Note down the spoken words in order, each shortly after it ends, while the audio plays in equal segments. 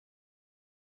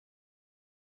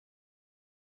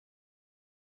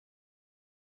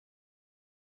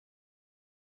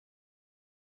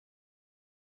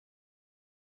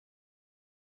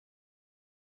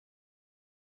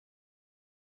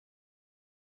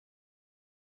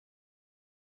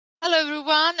Hello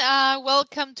everyone,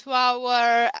 welcome to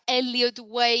our Elliott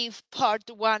Wave Part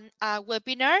 1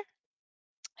 webinar.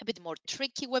 A bit more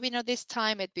tricky webinar this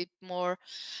time, a bit more,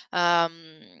 not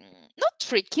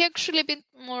tricky actually, a bit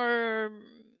more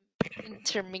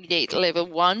intermediate level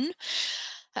 1.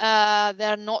 There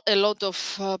are not a lot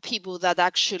of people that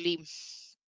actually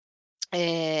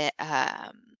how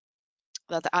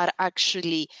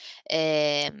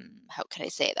can I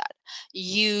say that,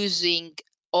 using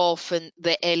often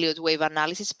the Elliott Wave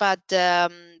analysis, but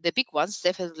the big ones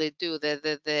definitely do.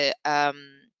 The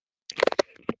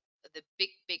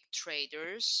big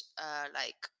traders,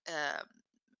 like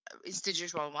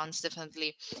institutional ones,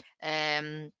 definitely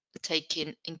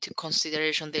taking into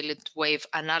consideration the Elliott Wave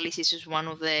analysis is one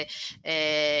of the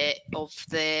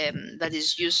that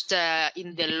is used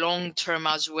in the long term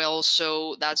as well.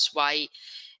 So that's why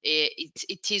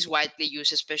it is widely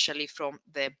used, especially from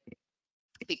the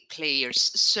big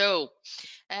players. So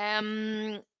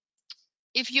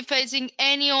if you're facing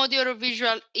any audio or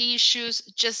visual issues,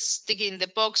 just stick it in the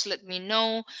box, let me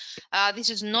know.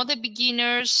 This is not a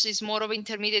beginners, it's more of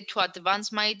intermediate to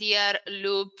advanced, my dear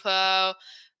Loop. Yeah,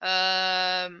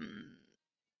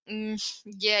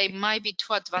 it might be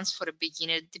too advanced for a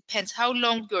beginner. It depends how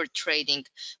long you're trading.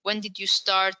 When did you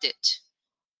start it?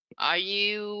 Are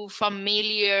you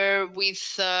familiar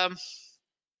with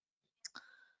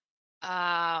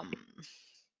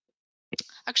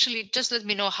actually, just let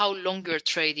me know how long you're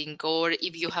trading, or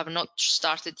if you have not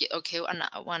started yet. Okay,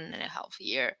 1.5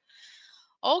 year.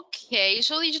 Okay,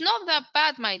 so it's not that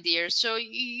bad, my dear. So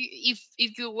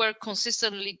if you were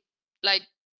consistently like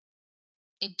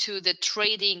into the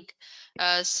trading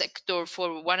sector for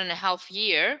 1.5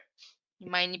 year, it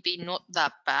might be not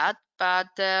that bad.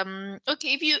 But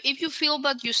okay, if you feel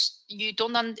that you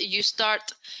don't you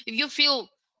start, if you feel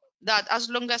that as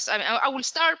long as I will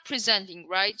start presenting,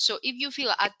 right? So if you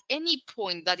feel at any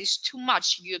point that is too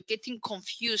much, you're getting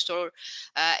confused or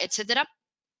etc.,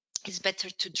 it's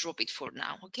better to drop it for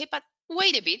now. Okay, but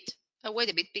wait a bit,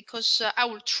 because I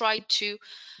will try to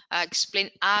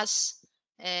explain as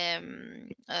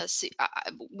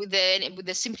with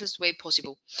the simplest way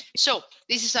possible. So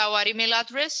this is our email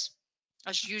address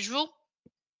as usual.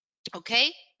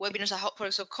 Okay,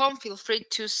 webinars@hotforex.com. Feel free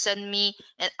to send me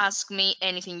and ask me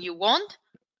anything you want.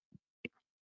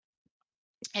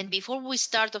 And before we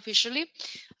start officially,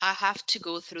 I have to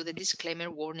go through the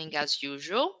disclaimer warning as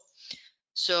usual.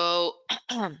 So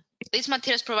this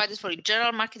material is provided for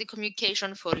general marketing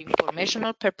communication for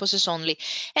informational purposes only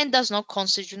and does not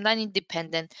constitute an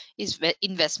independent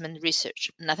investment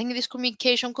research. Nothing in this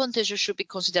communication contains should be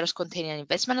considered as containing an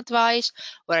investment advice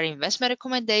or an investment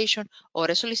recommendation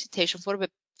or a solicitation for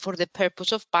the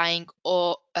purpose of buying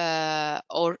or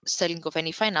selling of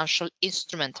any financial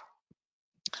instrument.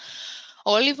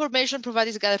 All information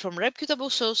provided is gathered from reputable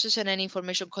sources, and any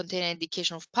information containing an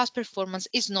indication of past performance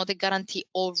is not a guarantee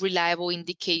or reliable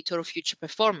indicator of future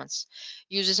performance.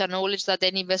 Users acknowledge that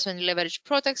any investment in leveraged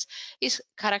products is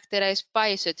characterized by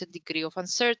a certain degree of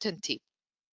uncertainty,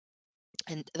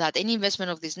 and that any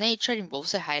investment of this nature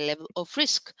involves a high level of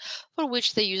risk, for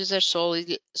which the users are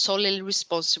solely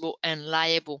responsible and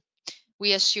liable.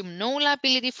 We assume no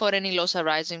liability for any loss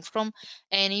arising from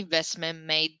any investment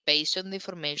made based on the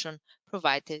information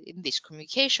provided in this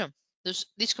communication. Thus,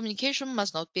 this communication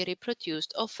must not be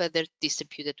reproduced or further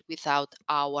distributed without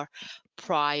our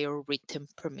prior written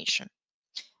permission.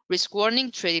 Risk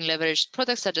warning: trading leveraged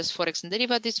products such as Forex and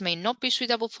derivatives may not be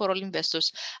suitable for all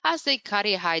investors as they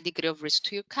carry a high degree of risk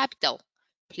to your capital.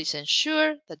 Please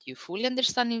ensure that you fully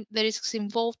understand the risks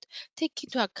involved, take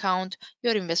into account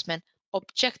your investment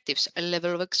objectives and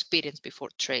level of experience before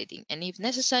trading, and if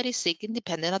necessary, seek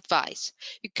independent advice.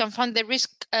 You can find the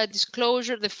risk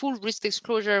disclosure, the full risk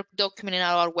disclosure document in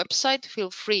our website. Feel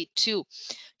free to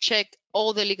check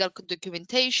all the legal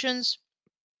documentations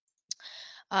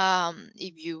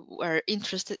if you are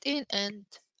interested in, and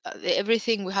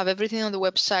everything, we have everything on the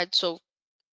website, so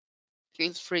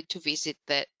feel free to visit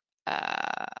the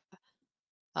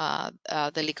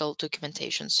legal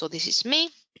documentation. So this is me.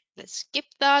 Let's skip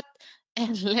that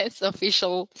and let's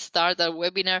officially start our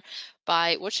webinar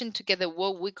by watching together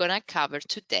what we're gonna cover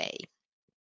today.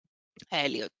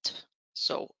 Elliott.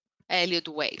 So Elliott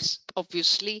Waves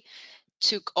obviously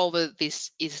took over.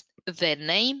 This is the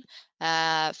name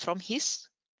from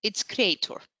its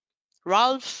creator,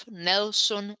 Ralph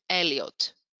Nelson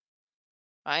Elliott,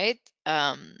 right?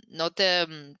 Not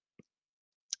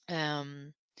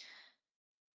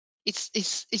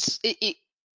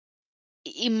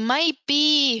it might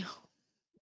be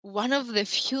one of the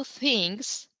few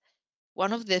things,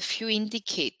 one of the few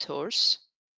indicators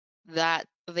that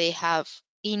they have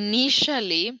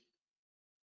initially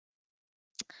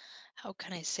how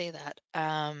can I say that?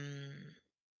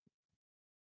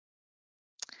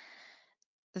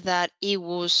 That it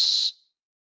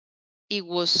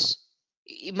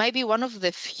might be one of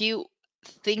the few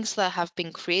things that have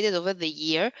been created over the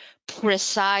year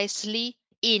precisely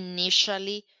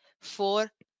initially for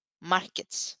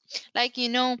markets. Like,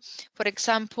 for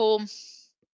example,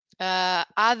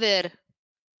 other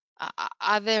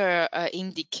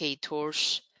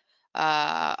indicators.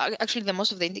 Actually, the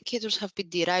most of the indicators have been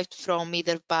derived from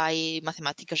either by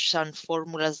mathematician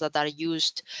formulas that are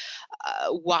used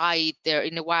wider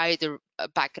in a wider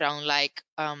background, like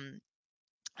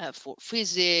for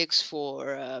physics,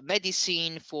 for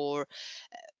medicine,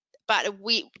 but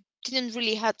we didn't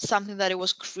really have something that it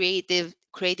was created.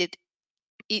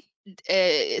 It,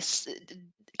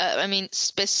 I mean,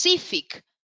 specific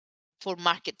for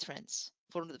market trends,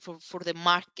 for the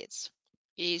markets.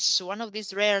 Is one of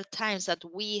these rare times that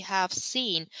we have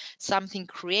seen something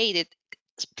created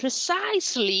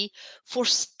precisely for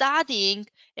studying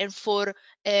and for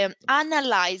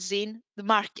analyzing the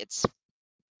markets,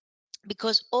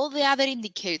 because all the other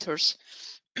indicators,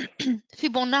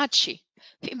 Fibonacci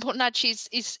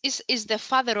is the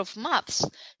father of maths.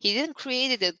 He didn't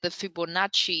create the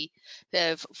Fibonacci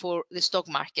for the stock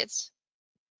markets.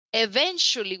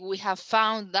 Eventually, we have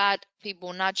found that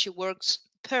Fibonacci works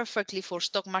perfectly for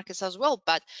stock markets as well,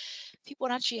 but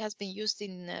Fibonacci has been used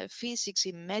in physics,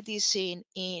 in medicine,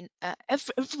 in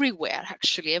everywhere,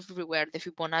 actually, everywhere, the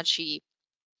Fibonacci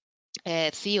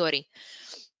theory.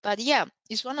 But yeah,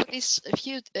 it's one of these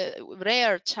few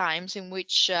rare times in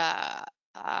which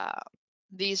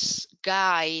this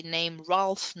guy named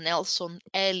Ralph Nelson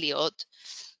Elliott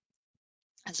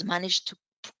has managed to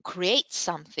create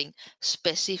something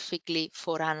specifically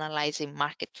for analyzing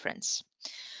market trends.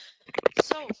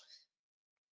 So let's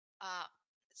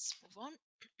move on.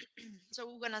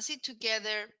 So we're gonna see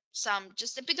together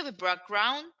just a bit of a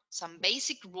background, some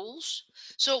basic rules.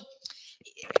 So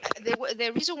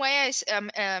the reason why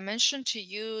I mentioned to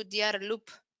you Diar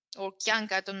Loop or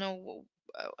Kiang, I don't know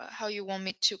how you want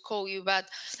me to call you, but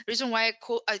the reason why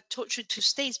I taught you to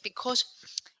stay is because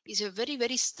it's a very,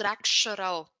 very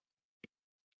structural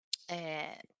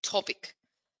topic.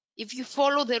 If you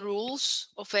follow the rules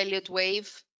of Elliott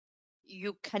Wave,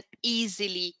 you can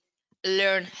easily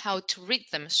learn how to read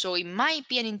them. So it might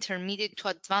be an intermediate to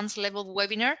advanced level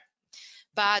webinar,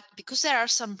 but because there are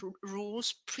some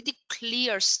rules, pretty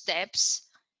clear steps,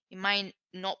 it might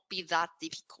not be that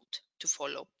difficult to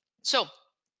follow. So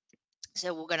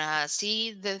we're gonna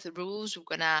see the rules, we're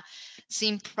gonna see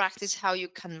in practice how you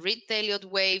can read the Elliott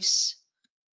waves,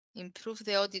 improve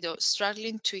the audio.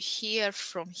 Struggling to hear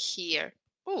from here.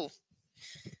 Oh,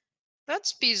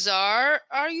 that's bizarre.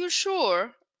 Are you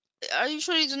sure? Are you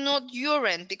sure it's not your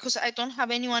end? Because I don't have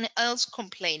anyone else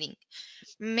complaining.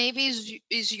 Maybe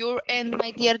is your end,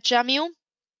 my dear Jamil?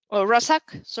 Or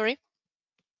Razak, sorry.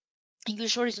 Are you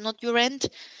sure it's not your end?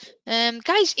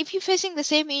 Guys, if you're facing the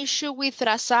same issue with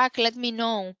Razak, let me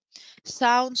know.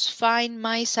 Sounds fine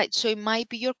my side. So it might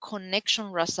be your connection,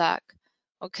 Razak.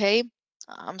 Okay?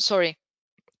 I'm sorry.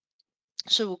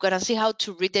 So we're gonna see how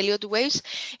to read Elliott waves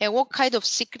and what kind of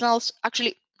signals,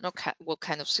 actually, not what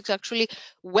kind of signals, actually,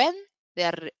 when they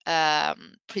are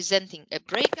presenting a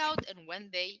breakout and when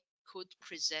they could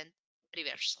present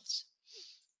reversals.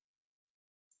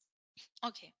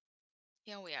 Okay,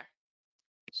 here we are.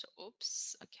 So,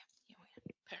 oops, okay, here we are.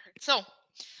 Perfect. So,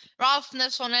 Ralph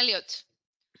Nelson Elliott,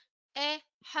 a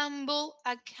humble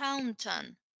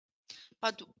accountant,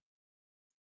 but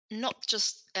not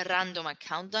just a random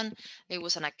accountant. He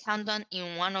was an accountant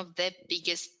in one of the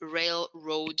biggest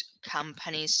railroad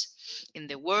companies in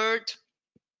the world,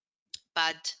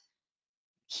 but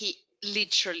he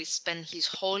literally spent his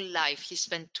whole life, he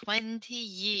spent 20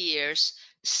 years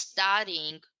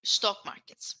studying stock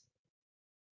markets.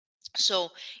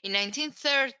 So in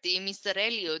 1930, Mr.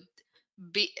 Elliott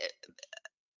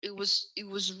it was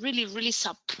really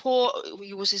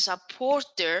he was a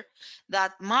supporter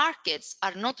that markets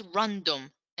are not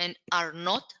random and are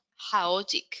not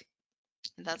chaotic.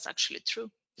 That's actually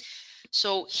true.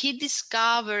 So he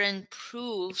discovered and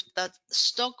proved that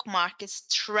stock markets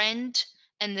trend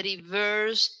and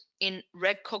reverse in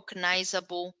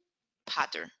recognizable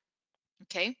pattern.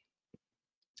 Okay,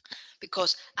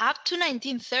 because up to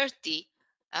 1930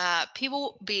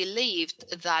 people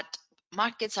believed that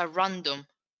markets are random,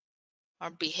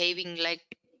 are behaving like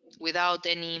without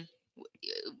any,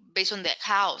 based on the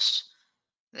house,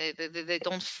 they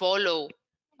don't follow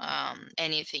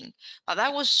anything. But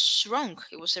that was wrong.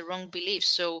 It was a wrong belief.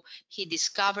 So he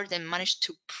discovered and managed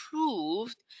to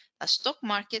prove that stock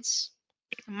markets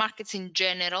in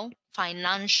general,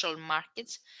 financial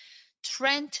markets,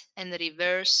 trend and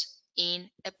reverse in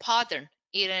a pattern,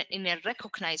 in a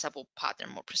recognizable pattern,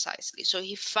 more precisely. So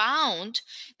he found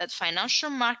that financial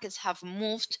markets have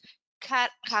moved,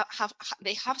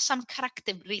 they have some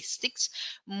characteristics,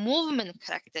 movement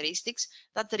characteristics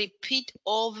that repeat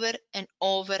over and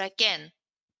over again.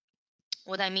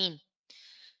 What I mean,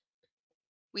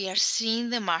 we are seeing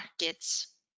the markets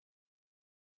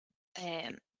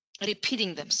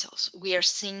repeating themselves. We are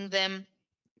seeing them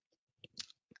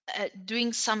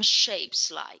doing some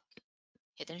shapes like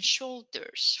head and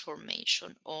shoulders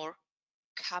formation, or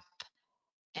cup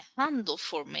and handle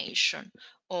formation,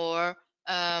 or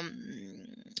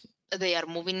they are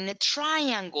moving in a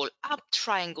triangle, up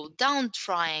triangle, down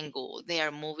triangle. They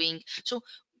are moving. So,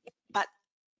 but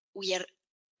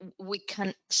we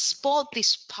can spot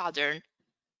this pattern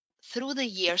through the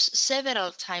years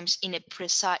several times in a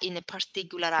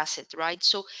particular asset, right?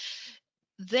 So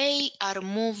they are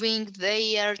moving,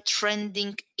 they are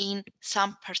trending in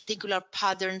some particular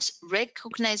patterns,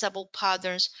 recognizable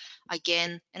patterns,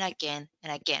 again and again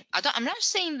and again. I'm not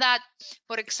saying that,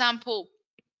 for example,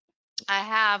 I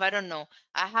have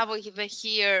over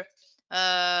here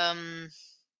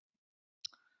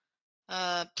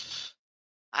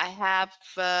I have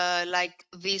like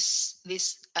this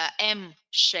M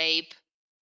shape,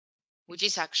 which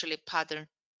is actually a pattern,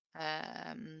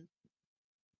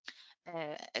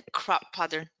 a crop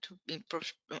pattern to be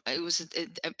it was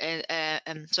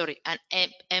sorry, an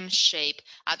M shape.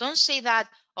 I don't say that,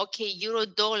 okay, euro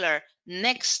dollar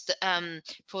next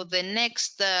for the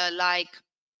next like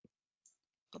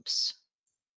oops,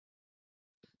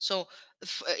 so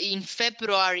in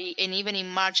February and even in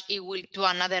March it will do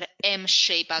another M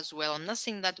shape as well. I'm not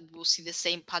saying that we'll see the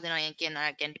same pattern again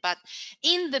and again, but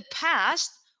in the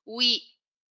past we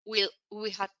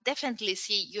had definitely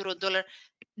see euro dollar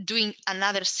doing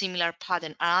another similar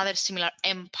pattern, another similar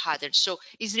M pattern. So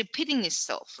it's repeating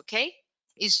itself, okay?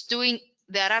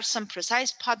 There are some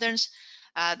precise patterns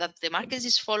that the market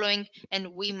is following,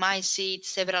 and we might see it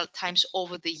several times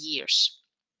over the years.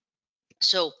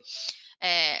 So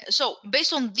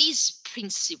based on this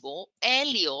principle,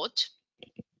 Elliott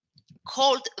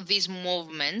called these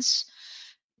movements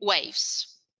waves.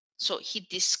 So he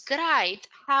described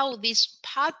how these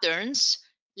patterns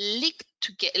link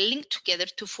together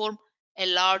to form a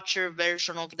larger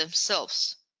version of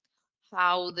themselves,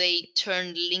 how they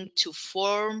turn link to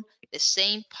form the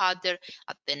same pattern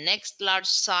at the next large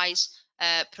size,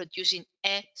 producing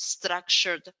a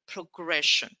structured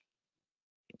progression.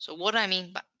 So what I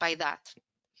mean by that,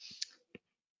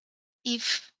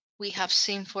 if we have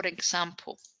seen, for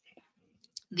example,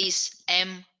 this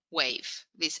M wave,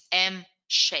 this M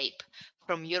shape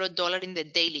from euro dollar in the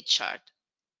daily chart,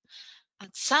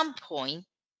 at some point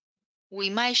we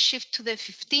might shift to the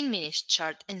 15-minute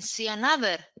chart and see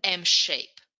another M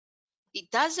shape.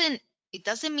 It doesn't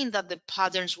mean that the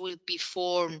patterns will be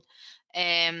formed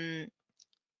in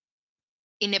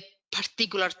a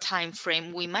particular time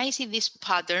frame. We might see these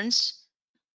patterns.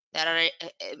 There are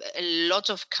a lot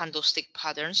of candlestick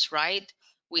patterns, right?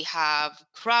 We have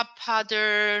crab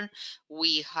pattern,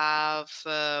 we have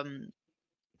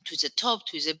to the top,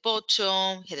 to the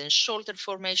bottom, head and shoulder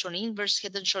formation, inverse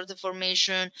head and shoulder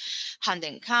formation, hand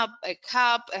and cup, a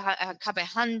cup and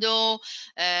handle.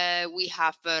 We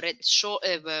have white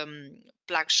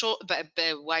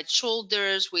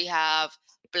shoulders. We have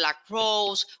black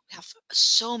rolls. We have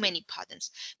so many patterns,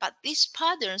 but these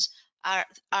patterns are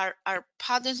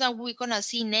patterns that we're gonna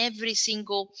see in every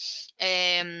single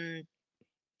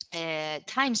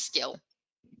time scale.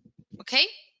 Okay.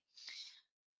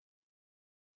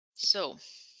 So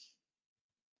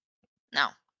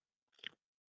now,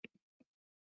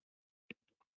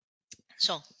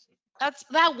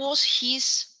 that was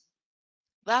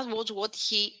what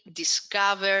he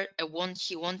discovered and what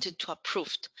he wanted to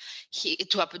prove.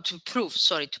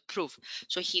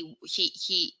 So he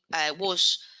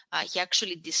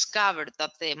actually discovered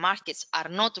that the markets are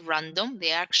not random.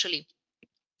 They actually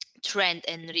trend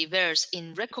and reverse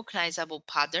in recognizable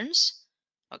patterns,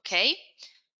 okay,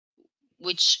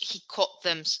 which he called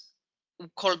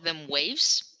them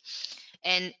waves.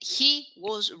 And he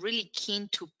was really keen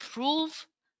to prove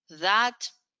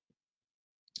that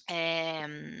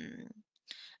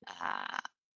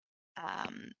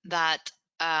that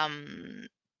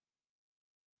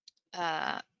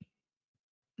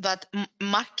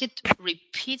market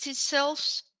repeats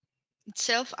itself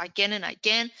again and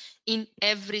again in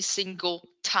every single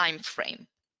time frame.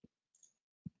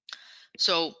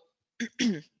 So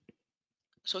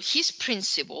so his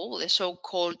principle, the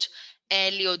so-called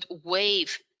Elliott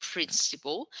Wave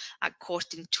Principle,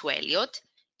 according to Elliott,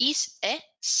 is a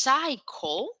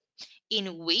cycle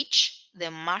in which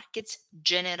the market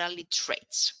generally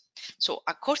trades. So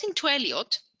according to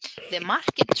Elliott, the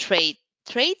market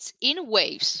trades in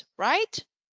waves, right?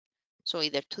 So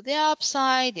either to the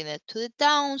upside, either to the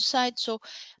downside. So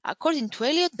according to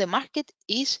Elliott, the market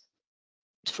is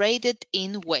traded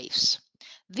in waves.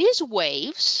 These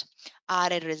waves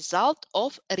are a result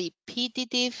of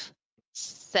repetitive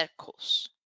circles.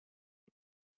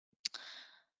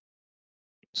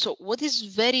 So what is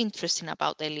very interesting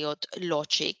about Elliott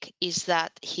logic is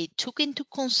that he took into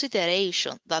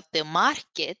consideration that the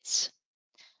markets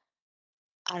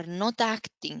are not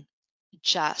acting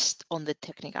just on the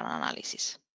technical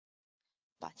analysis,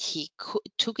 but he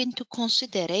took into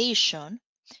consideration,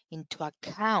 into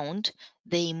account,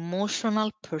 the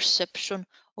emotional perception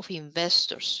of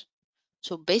investors.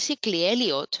 So basically,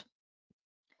 Elliott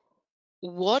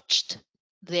watched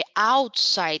the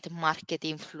outside market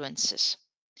influences.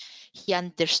 He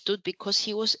understood, because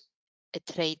he was a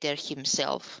trader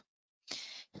himself,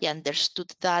 he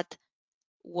understood that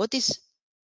what is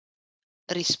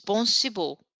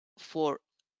responsible for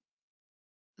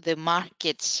the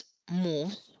market's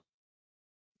move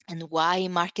and why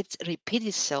markets repeat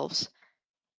itself.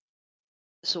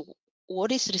 So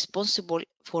what is responsible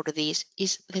for this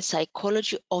is the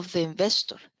psychology of the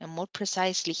investor. And more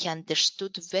precisely, he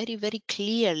understood very, very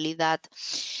clearly that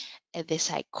the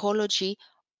psychology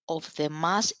of the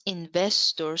mass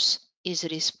investors is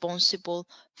responsible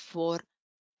for,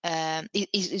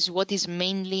 is what is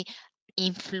mainly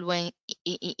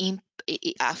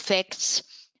affects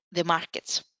the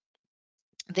markets.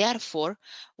 Therefore,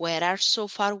 whereas so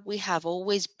far we have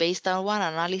always based our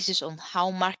analysis on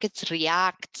how markets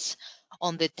react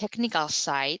on the technical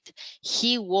side,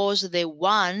 he was the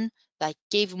one that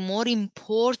gave more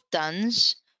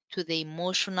importance to the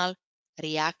emotional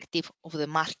reactive of the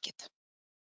market.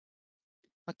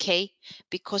 Okay,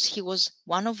 because he was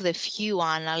one of the few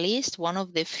analysts, one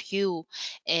of the few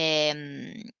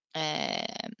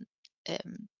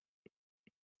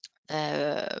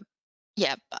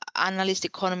analyst,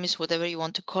 economist, whatever you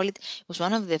want to call it, was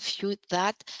one of the few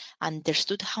that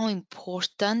understood how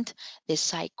important the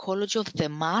psychology of the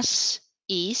mass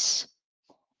is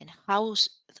and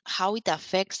how it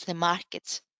affects the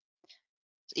markets.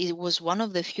 It was one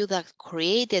of the few that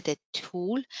created a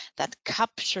tool that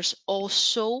captures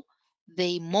also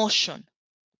the emotion.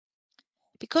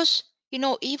 Because,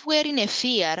 if we're in a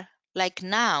fear like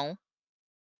now,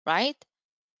 right?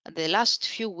 The last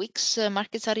few weeks,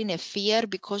 markets are in a fear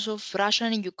because of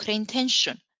Russian and Ukraine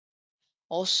tension.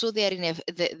 Also, they are in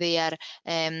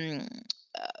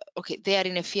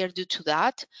a fear due to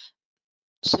that.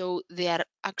 So they are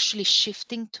actually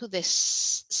shifting to the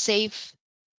safe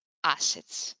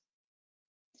assets.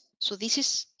 So this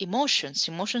is emotions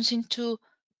into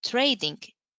trading,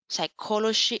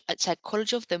 psychology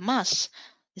of the mass.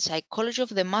 The psychology of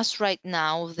the mass right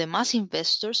now, the mass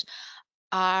investors,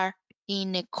 are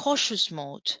in a cautious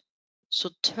mode.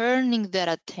 So turning their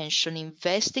attention,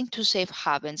 investing to safe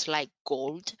havens like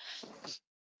gold,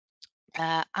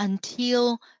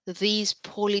 until these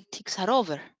politics are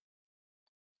over.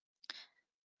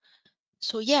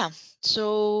 So it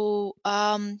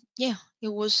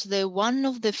was the one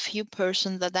of the few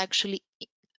persons that actually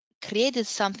created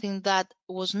something that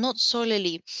was not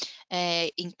solely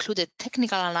included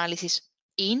technical analysis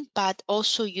in, but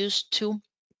also used to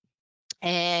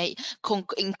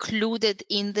included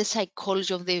in the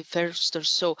psychology of the investor.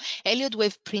 So Elliott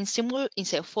Wave Principle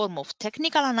is a form of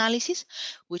technical analysis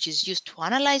which is used to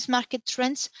analyze market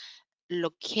trends,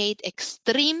 locate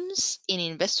extremes in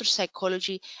investor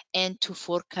psychology, and to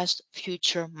forecast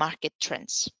future market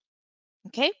trends.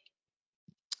 Okay?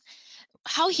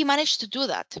 How he managed to do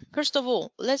that? First of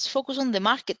all, let's focus on the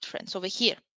market trends over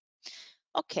here.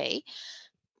 Okay,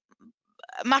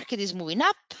 market is moving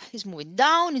up, is moving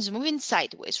down, is moving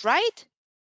sideways, right?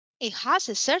 It has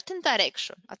a certain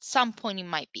direction. At some point it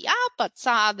might be up, at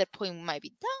some other point it might be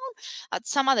down, at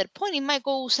some other point it might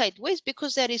go sideways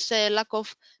because there is a lack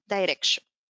of direction.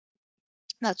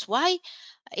 That's why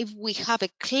if we have a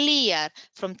clear,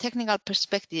 from technical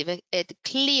perspective, a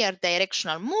clear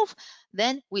directional move,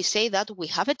 then we say that we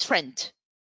have a trend.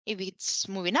 If it's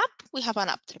moving up, we have an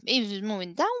uptrend. If it's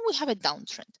moving down, we have a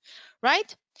downtrend,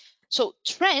 right? So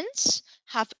trends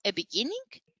have a beginning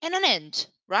and an end,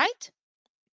 right?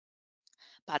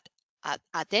 But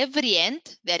at every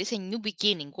end, there is a new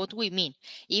beginning. What do we mean?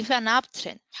 If an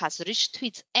uptrend has reached to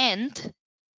its end,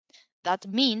 that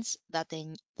means that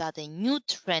a new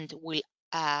trend will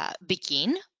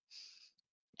begin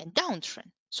and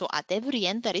downtrend. So at every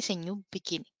end, there is a new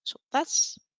beginning. So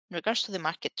that's in regards to the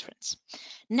market trends.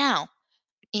 Now,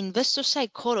 investor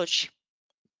psychology.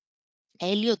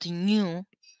 Elliot knew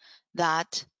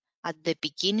that at the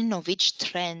beginning of each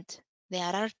trend, there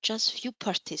are just few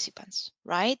participants,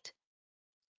 right?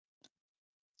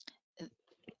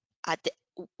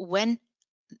 When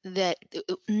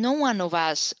no one of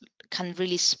us can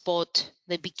really spot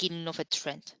the beginning of a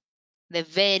trend, the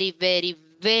very, very,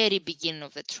 very beginning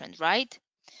of the trend, right?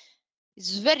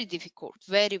 It's very difficult,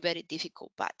 very, very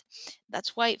difficult. But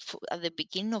that's why at the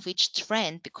beginning of each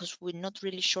trend, because we're not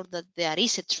really sure that there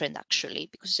is a trend actually,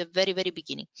 because it's a very, very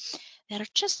beginning, there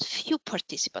are just few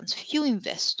participants, few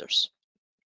investors.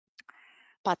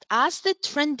 But as the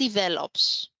trend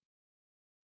develops,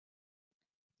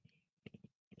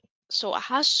 so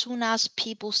as soon as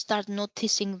people start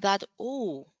noticing that,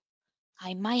 oh,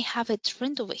 I might have a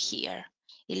trend over here.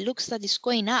 It looks that it's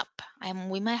going up.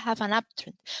 We might have an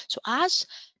uptrend. So as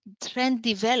trend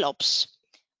develops,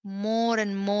 more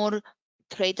and more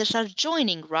traders are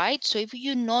joining, right? So if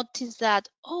you notice that,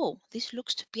 oh, this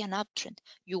looks to be an uptrend,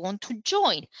 you want to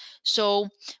join. So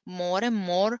more and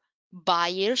more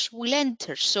buyers will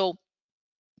enter. So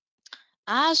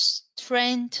as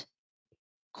trend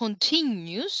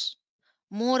continues,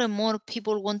 more and more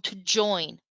people want to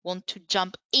join, want to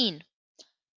jump in.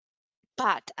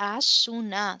 But as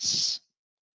soon as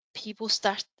people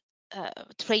start,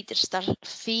 traders start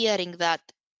fearing that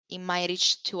it might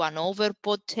reach to an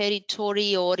overbought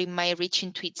territory or it might reach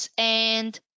into its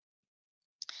end,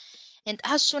 and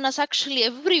as soon as actually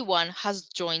everyone has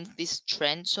joined this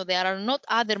trend, so there are not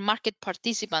other market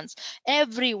participants,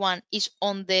 everyone is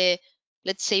on the,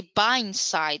 let's say, buying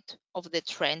side of the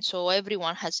trend, so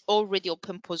everyone has already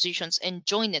opened positions and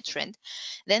joined the trend,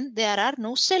 then there are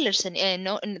no sellers and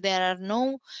there are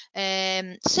no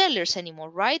sellers anymore,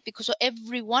 right? Because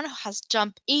everyone has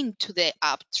jumped into the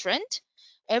uptrend,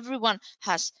 everyone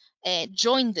has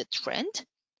joined the trend.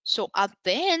 So at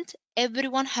the end,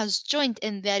 everyone has joined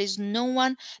and there is no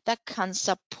one that can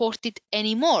support it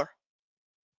anymore.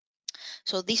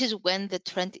 So this is when the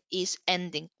trend is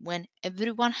ending, when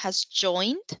everyone has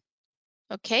joined,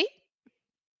 okay?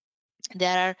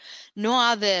 There are no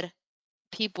other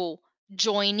people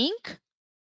joining.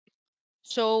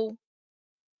 So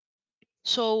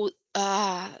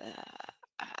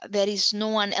there is no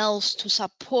one else to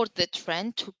support the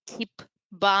trend, to keep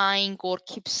buying or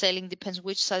keep selling, depends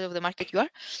which side of the market you are.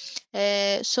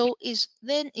 So is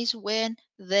when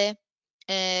the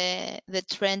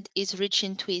trend is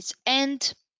reaching to its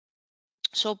end.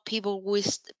 So people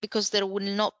because there will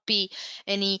not be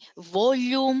any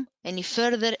volume, any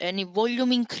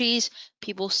volume increase,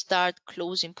 people start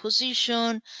closing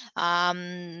position.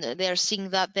 They're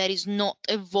seeing that there is not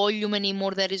a volume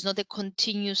anymore, there is not a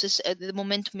continuous, the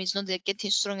momentum is not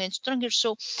getting stronger and stronger.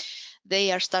 So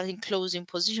they are starting closing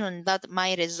position, and that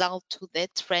might result to the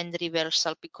trend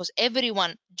reversal because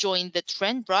everyone joined the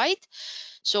trend, right?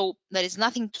 So there is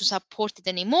nothing to support it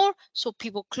anymore. So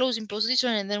people close in position,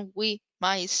 and then we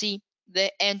might see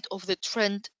the end of the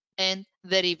trend and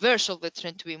the reverse of the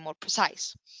trend, to be more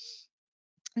precise.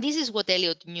 This is what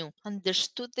Elliot knew,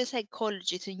 understood the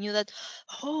psychology. He knew that,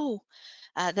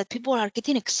 that people are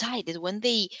getting excited when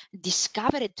they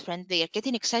discover a trend. They are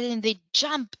getting excited and they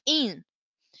jump in.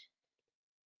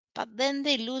 But then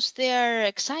they lose their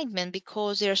excitement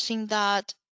because they're seeing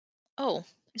that, oh,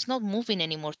 it's not moving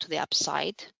anymore to the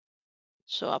upside.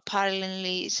 So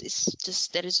apparently it's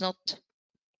just there is not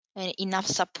enough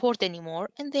support anymore,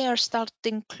 and they are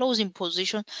starting closing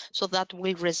position, so that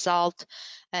will result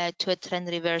to a trend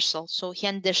reversal. So he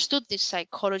understood this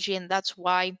psychology, and that's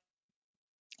why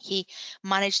he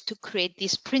managed to create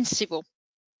this principle.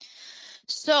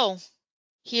 So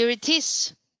here it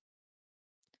is.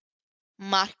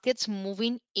 Markets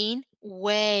moving in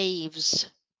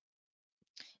waves.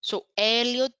 So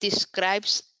Elliot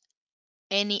describes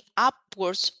any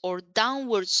upwards or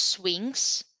downward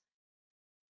swings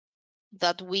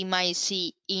that we might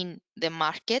see in the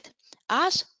market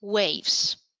as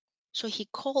waves. So he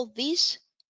called these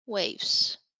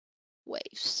waves.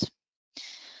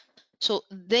 So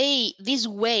these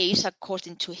waves,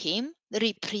 according to him,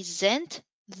 represent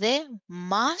the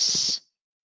mass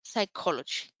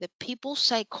psychology, the people's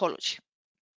psychology.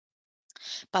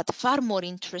 But far more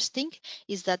interesting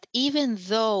is that even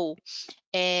though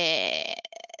the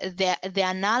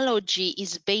analogy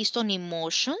is based on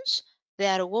emotions,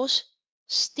 there was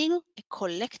still a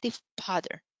collective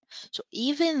pattern. So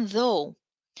even though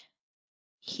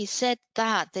he said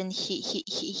that, and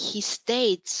he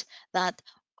states that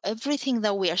everything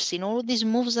that we are seeing, all these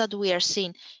moves that we are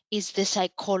seeing, is the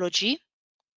psychology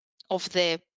of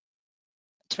the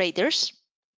traders.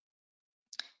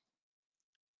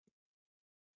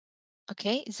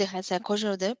 Okay, it's the psychology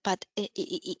of the, but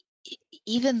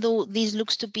even though this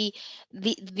looks to be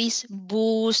this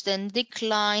boost and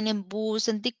decline and boost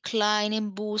and decline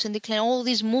and boost and decline, all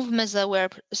these movements that we're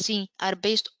seeing are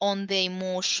based on the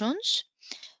emotions,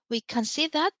 we can see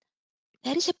that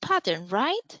there is a pattern,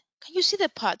 right? Can you see the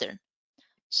pattern?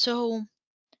 So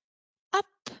up,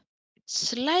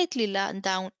 slightly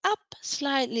down, up,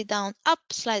 slightly down, up,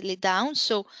 slightly down.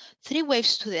 So 3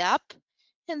 waves to the up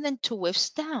and then 2 waves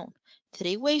down.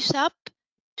 3 waves up,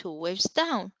 2 waves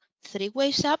down, 3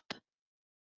 waves up,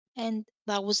 and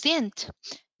that was the end.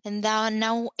 And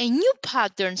now a new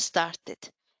pattern started.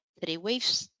 3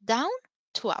 waves down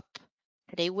to up,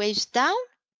 3 waves down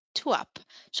to up.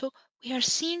 So we are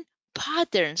seeing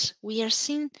patterns. We are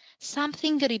seeing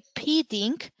something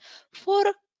repeating for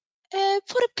a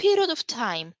period of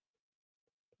time.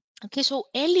 Okay, so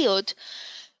Elliot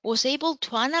was able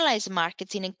to analyze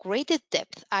markets in a greater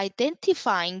depth,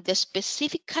 identifying the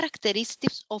specific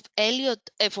characteristics of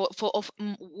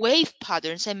wave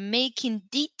patterns and making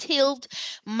detailed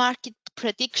market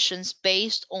predictions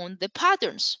based on the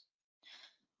patterns.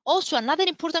 Also, another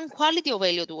important quality of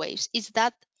Elliott waves is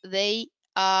that they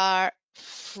are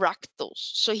fractals.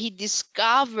 So he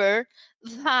discovered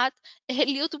that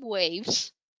Elliott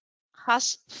waves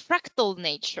has fractal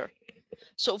nature.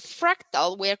 So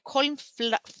fractal, we are calling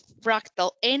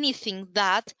fractal anything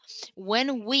that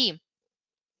when we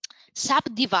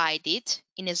subdivide it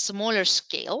in a smaller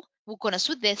scale, we're going to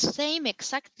see the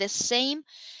same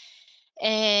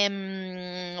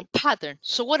pattern.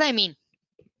 So what I mean,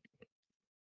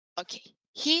 okay,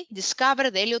 he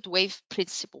discovered the Elliott Wave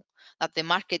Principle, that the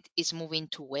market is moving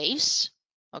to waves,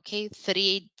 okay,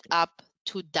 3 up,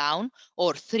 2 down,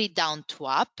 or 3 down, 2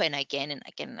 up, and again and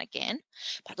again and again.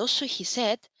 But also he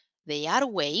said they are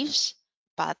waves,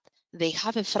 but they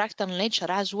have a fractal nature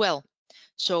as well.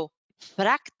 So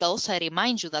fractals, I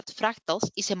remind you that fractals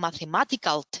is a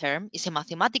mathematical term, is a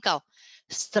mathematical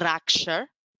structure,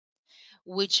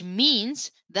 which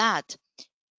means that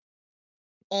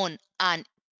on an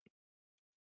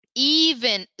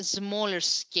even smaller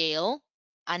scale,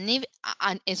 and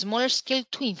a smaller scale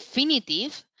to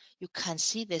infinitive, you can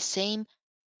see the same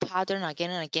pattern again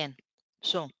and again.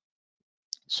 So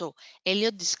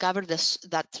Elliot discovered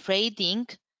that trading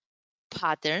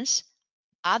patterns,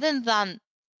 other than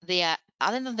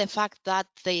the fact that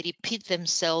they repeat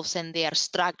themselves and they are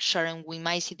structured and we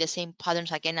might see the same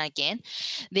patterns again and again,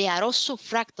 they are also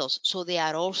fractals. So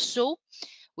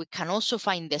we can also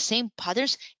find the same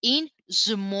patterns in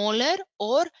smaller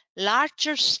or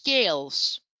larger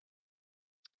scales.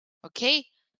 Okay,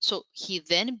 so he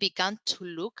then began to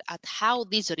look at how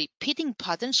these repeating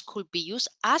patterns could be used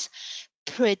as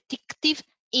predictive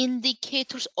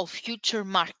indicators of future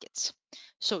markets.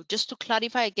 So just to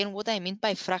clarify again what I mean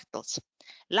by fractals,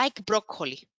 like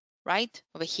broccoli, right,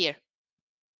 over here.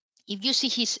 If you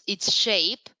see its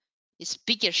shape, its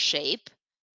bigger shape,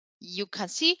 you can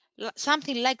see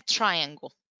something like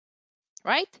triangle,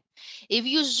 right? If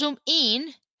you zoom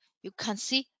in, you can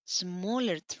see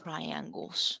smaller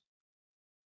triangles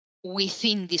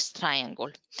within this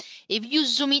triangle. If you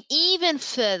zoom in even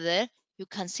further, you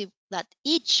can see that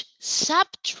each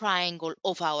sub-triangle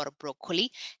of our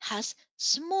broccoli has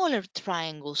smaller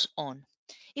triangles on.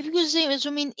 If you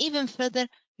zoom in even further,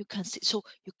 you can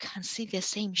see the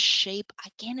same shape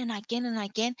again and again and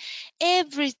again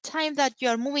every time that you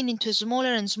are moving into a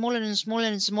smaller and smaller and smaller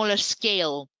and smaller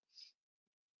scale.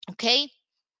 Okay?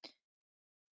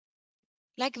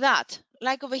 Like that,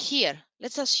 like over here.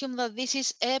 Let's assume that this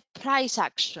is a price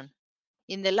action.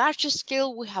 In the larger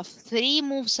scale, we have 3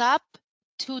 moves up,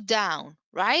 2 down,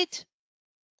 right?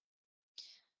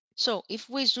 So if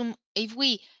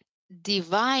we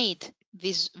divide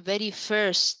this very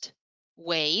first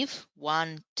wave,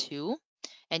 1, 2,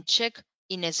 and check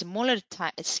in a smaller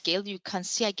scale, you can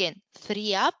see again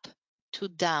 3 up, 2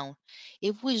 down.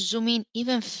 If we zoom in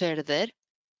even further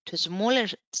to a smaller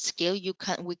scale,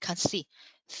 we can see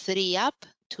 3 up,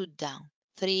 2 down,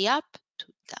 3 up,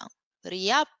 2 down,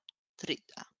 3 up, 3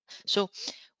 down. So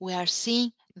we are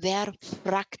seeing their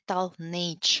fractal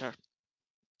nature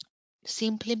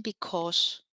simply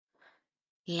because,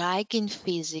 like in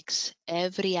physics,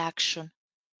 every action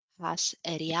has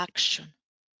a reaction.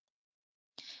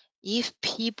 If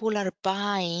people are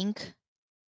buying,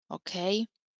 okay,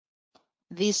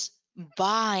 this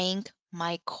buying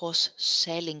might cause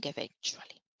selling eventually.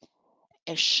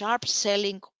 A sharp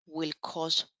selling will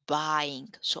cause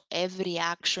buying. So every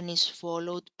action is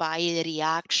followed by a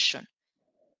reaction.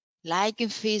 Like in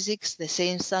physics, the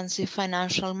same stands in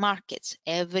financial markets.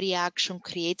 Every action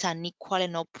creates an equal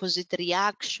and opposite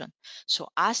reaction. So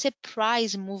as a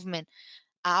price movement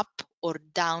up or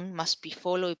down must be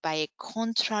followed by a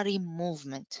contrary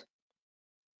movement.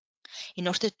 In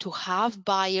order to have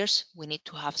buyers, we need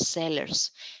to have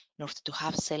sellers. In order to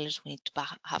have sellers, we need to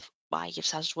have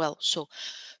buyers as well. So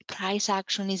price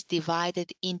action is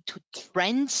divided into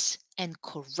trends and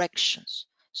corrections.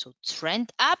 So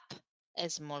trend up, a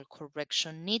small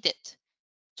correction needed.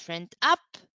 Trend up,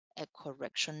 a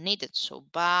correction needed. So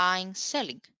buying,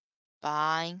 selling,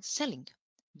 buying, selling,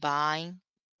 buying,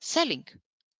 selling,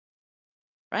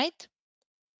 right?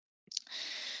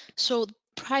 So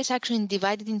price action is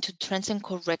divided into trends and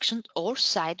corrections or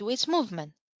sideways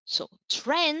movement. So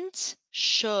trends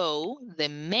show the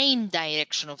main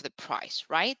direction of the price,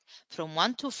 right? From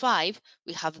 1 to 5,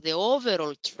 we have the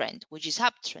overall trend, which is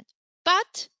uptrend.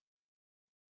 But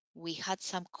we had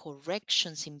some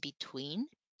corrections in between,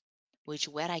 which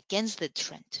were against the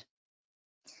trend.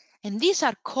 And these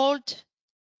are called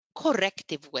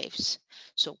corrective waves.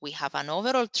 So we have an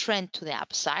overall trend to the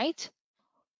upside.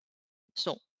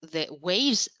 So the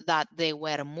waves that they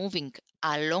were moving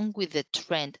along with the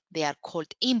trend, they are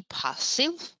called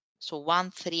impulsive. So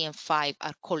 1, 3, and 5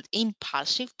 are called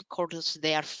impulsive because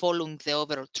they are following the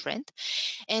overall trend.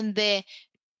 And the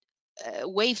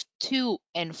wave 2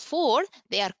 and 4,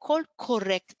 they are called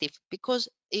corrective because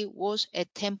it was a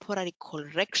temporary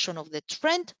correction of the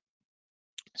trend.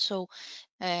 So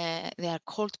they are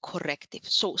called corrective.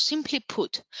 So simply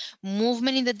put,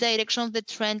 movement in the direction of the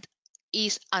trend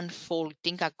is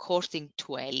unfolding according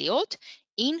to Elliot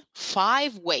in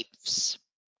 5 waves.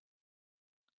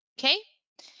 Okay?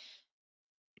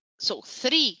 So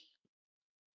 3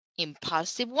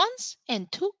 impulsive ones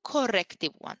and 2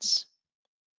 corrective ones.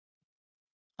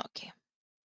 Okay.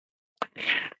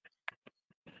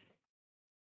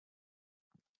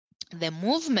 The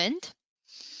movement,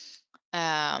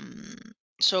 yeah,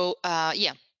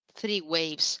 3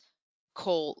 waves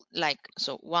called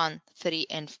so 1, 3,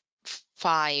 and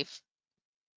 5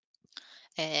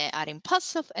 are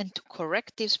impulsive, and 2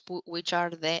 correctives, which are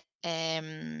the 2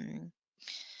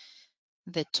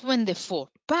 and the 4.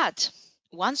 But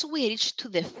once we reach to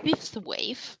the 5th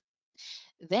wave,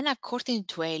 then according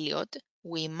to Elliot,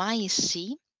 we might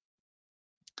see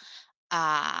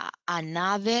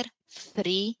another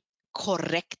 3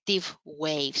 corrective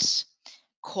waves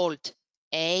called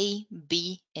A,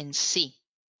 B, and C.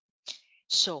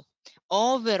 So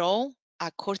overall,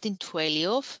 according to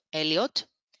Elliot,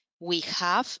 we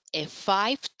have a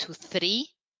 5 to 3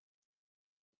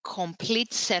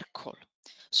 complete circle.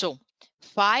 So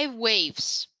 5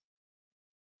 waves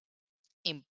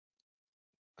and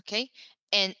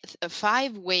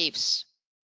 5 waves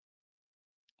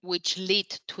which lead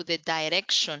to the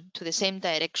same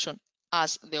direction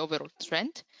as the overall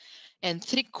trend, and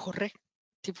 3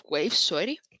 corrective waves,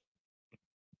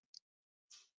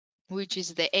 which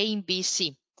is the A and B,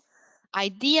 C.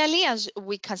 Ideally, as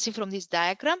we can see from this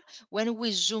diagram, when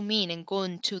we zoom in and go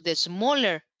into the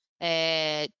smaller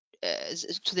to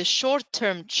the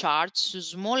short-term charts, to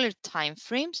smaller time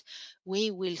frames, we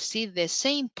will see the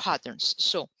same patterns.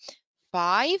 So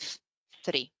 5,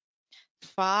 3,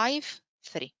 5,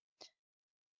 3,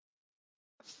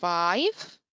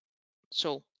 5.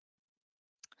 So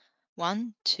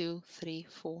 1, 2, 3,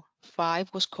 4, 5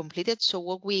 was completed. So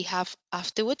what we have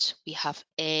afterwards, we have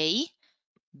A,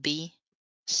 B,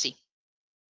 C.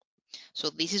 So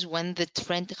this is when the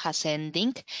trend has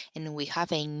ending and we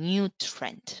have a new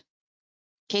trend.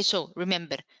 Okay, so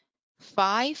remember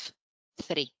 5,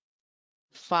 3,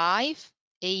 5,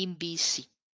 A, B, C.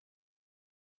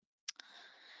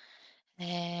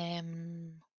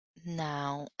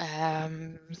 Now,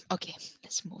 okay,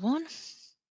 let's move on.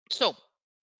 So,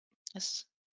 yes,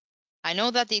 I know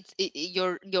that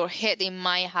your head in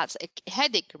my has a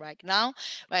headache right now,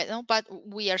 but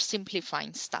we are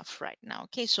simplifying stuff right now.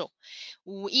 Okay, so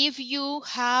if you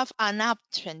have an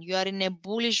uptrend, you are in a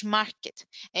bullish market,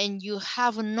 and you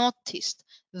have noticed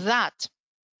that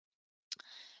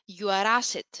your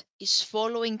asset is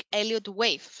following Elliott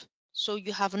Wave, so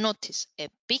you have noticed a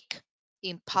big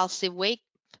impulsive wave,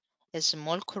 a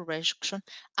small correction,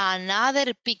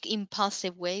 another big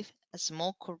impulsive wave, a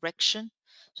small correction.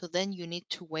 So then you need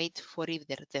to wait for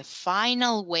either the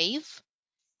final wave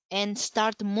and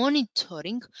start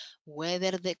monitoring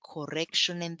whether the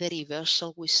correction and the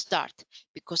reversal will start.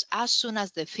 Because as soon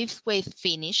as the 5th wave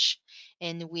finish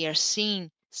and we are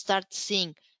start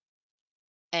seeing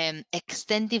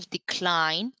extended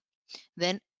decline,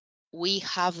 then we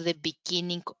have the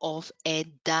beginning of a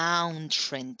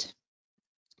downtrend.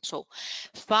 So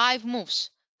 5 moves,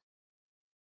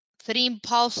 3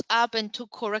 impulse up and 2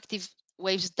 corrective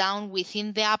waves down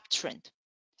within the uptrend.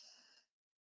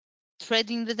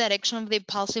 threading the direction of the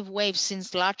impulsive wave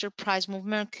since larger price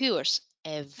movement occurs.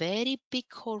 A very big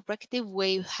corrective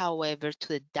wave, however, to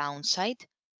the downside.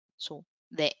 So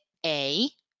the A,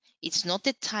 it's not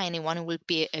a tiny one, it will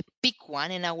be a big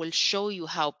one, and I will show you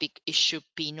how big it should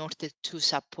be in order to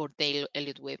support the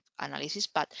Elliott wave analysis.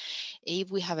 But if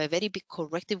we have a very big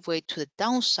corrective wave to the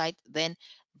downside, then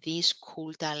this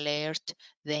could alert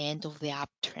the end of the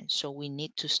uptrend. So we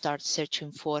need to start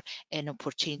searching for an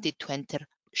opportunity to enter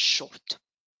short.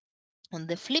 On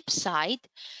the flip side,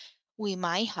 we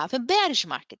might have a bearish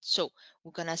market. So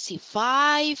we're going to see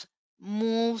 5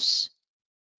 moves.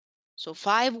 So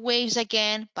 5 waves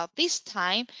again, but this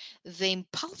time the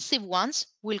impulsive ones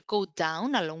will go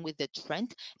down along with the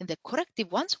trend and the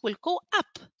corrective ones will go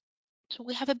up. So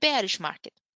we have a bearish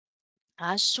market.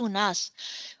 As soon as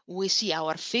we see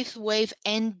our 5th wave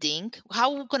ending,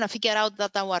 how we're going to figure out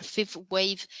that our 5th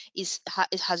wave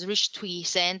has reached to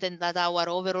its end and that our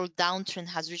overall downtrend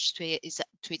has reached to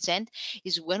its end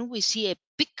is when we see a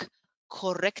big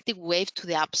corrective wave to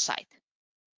the upside,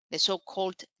 the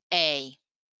so-called A.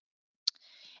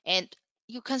 And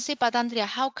you can say, but Andrea,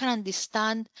 how can I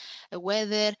understand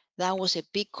whether that was a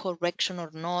big correction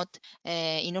or not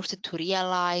in order to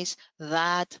realize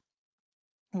that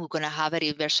we're going to have a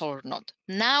reversal or not?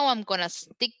 Now I'm going to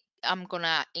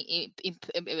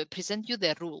present you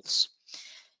the rules.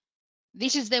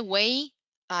 This is the way,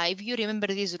 if you remember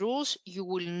these rules, you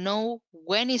will know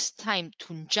when it's time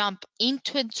to jump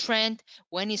into a trend,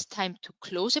 when it's time to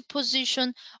close a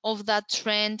position of that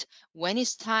trend, when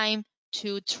it's time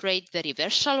to trade the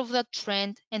reversal of that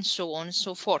trend, and so on and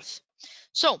so forth.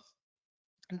 So,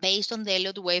 based on the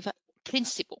Elliott Wave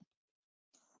Principle,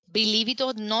 believe it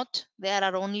or not, there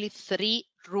are only 3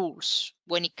 rules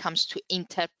when it comes to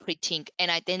interpreting and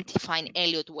identifying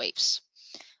Elliott waves.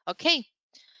 Okay,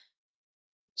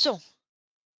 so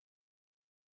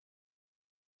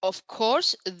of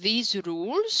course these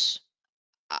rules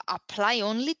apply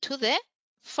only to the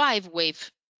 5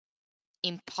 wave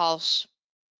impulse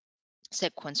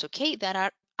sequence. Okay, there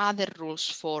are other rules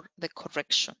for the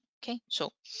correction. Okay, so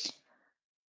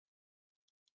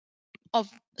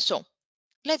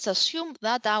let's assume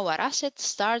that our asset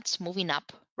starts moving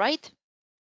up, right?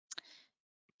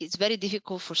 It's very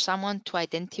difficult for someone to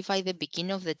identify the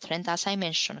beginning of the trend, as I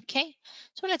mentioned, okay?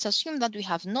 So let's assume that we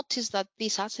have noticed that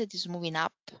this asset is moving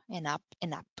up and up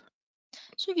and up.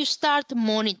 So you start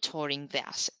monitoring the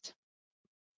asset.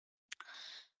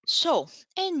 So,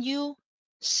 and you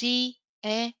see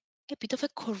a bit of a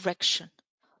correction.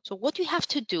 So what you have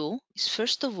to do is,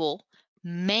 first of all,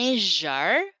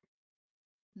 measure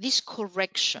this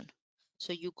correction.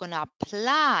 So you're going to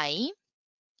apply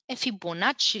a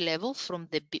Fibonacci level from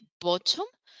the bottom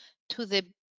to the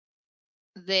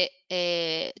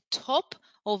top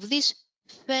of this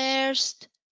first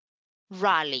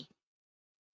rally.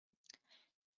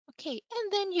 Okay,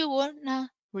 and then you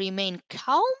wanna remain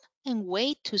calm and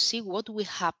wait to see what will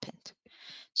happen.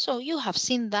 So you have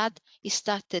seen that it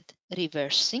started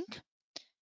reversing.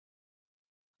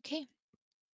 Okay,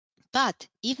 but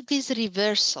if this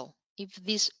reversal, if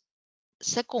this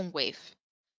second wave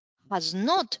has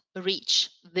not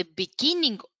reached the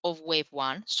beginning of wave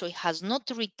 1, so it has not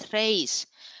retraced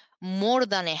more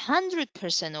than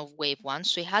 100% of wave 1,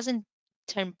 so it hasn't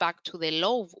turned back to the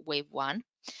low of wave 1,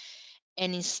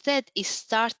 and instead it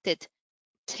started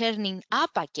turning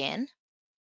up again,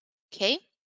 okay,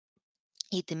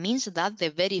 it means that the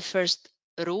very first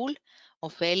rule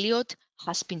of Elliott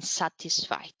has been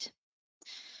satisfied.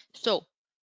 So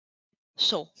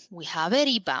we have a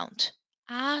rebound.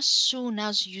 As soon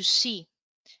as you see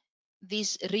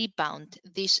this rebound,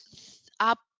 this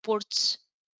upwards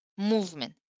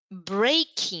movement,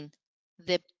 breaking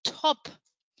the top,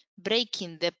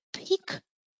 breaking the peak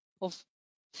of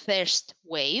first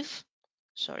wave,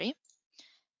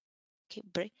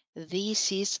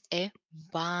 this is a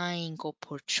buying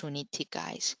opportunity,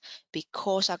 guys,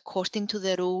 because according to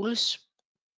the rules,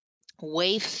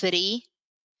 wave 3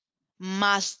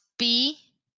 must be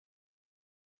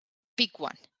big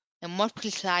one. And more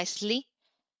precisely,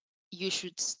 you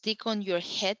should stick on your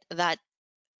head that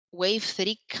wave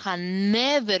 3 can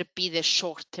never be the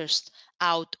shortest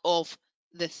out of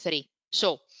the 3.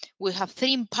 So we have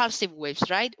 3 impulsive waves,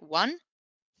 right? 1,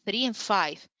 3, and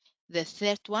 5. The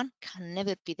third one can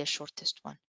never be the shortest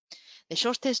one. The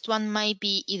shortest one might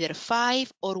be either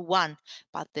 5 or 1,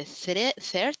 but the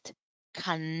third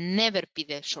can never be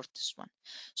the shortest one.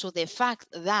 So the fact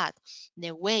that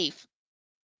the wave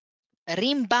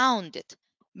rebounded,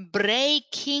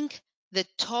 breaking the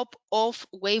top of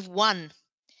wave 1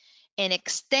 and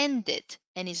extended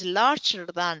and is larger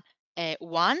than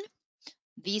 1,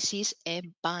 this is a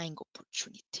buying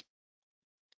opportunity.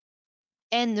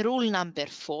 And rule number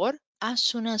 4, as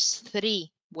soon as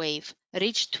 3 wave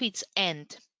reach to its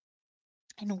end,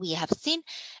 and we have seen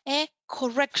a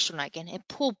correction again, a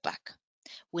pullback,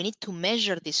 we need to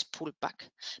measure this pullback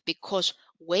because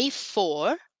wave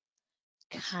 4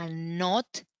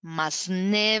 must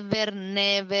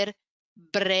never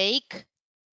break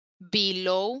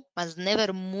below, must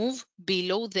never move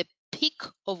below the peak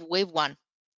of wave 1.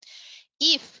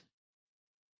 If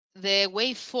the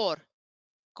wave 4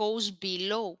 goes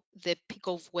below the peak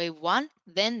of wave 1,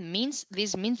 then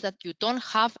this means that you don't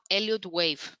have Elliott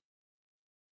wave.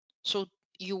 So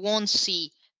you won't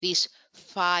see these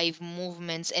 5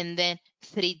 movements and then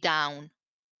 3 down.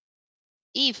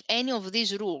 If any of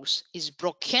these rules is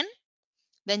broken,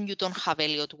 then you don't have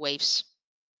Elliott waves.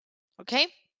 Okay?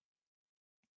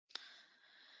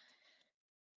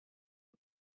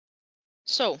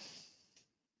 So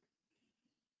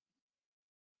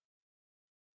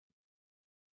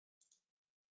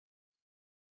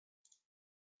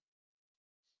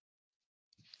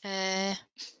yeah.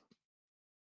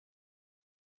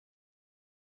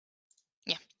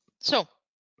 So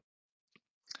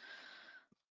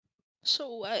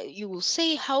you will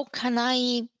say, how can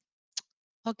I?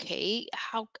 Okay,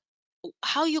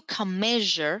 how you can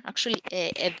measure? Actually,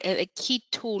 a key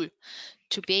tool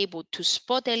to be able to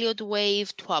spot Elliott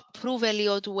wave, to approve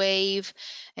Elliott wave,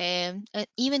 and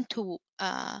even to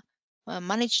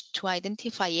manage to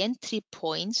identify entry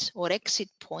points or exit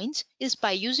points is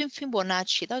by using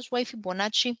Fibonacci. That's why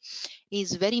Fibonacci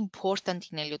is very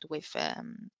important in Elliott wave.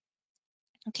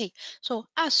 Okay, so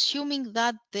assuming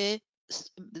that the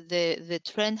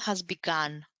trend has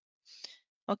begun,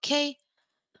 okay,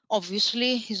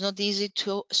 obviously it's not easy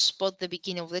to spot the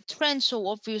beginning of the trend, so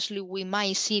obviously we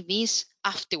might see this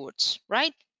afterwards,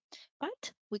 right?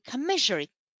 But we can measure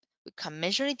it. We can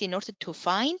measure it in order to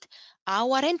find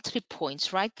our entry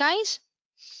points, right, guys?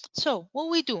 So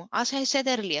what we do, as I said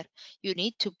earlier, you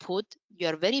need to put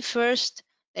your very first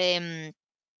Fibonacci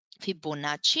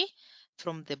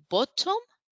from the bottom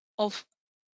of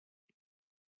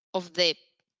the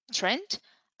trend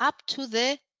up to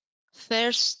the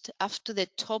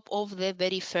top of the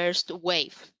very first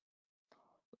wave.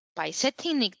 By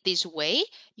setting it this way,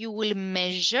 you will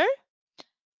measure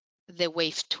the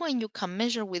wave 2 and you can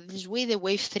measure with this way the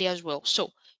wave 3 as well.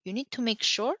 So you need to make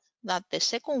sure that the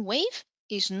second wave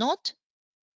is not,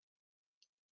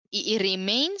 it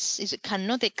remains, it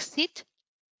cannot exceed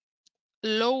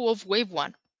low of wave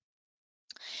 1.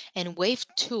 And wave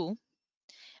 2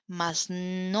 must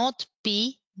not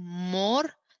be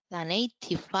more than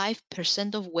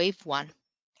 85% of wave 1.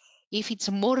 If it's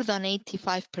more than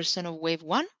 85% of wave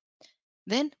 1,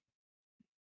 then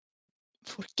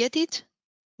forget it.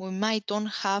 We might don't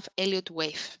have Elliott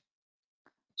wave.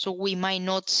 So we might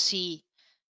not see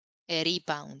a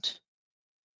rebound.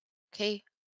 Okay.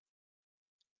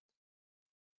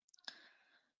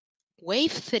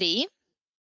 Wave 3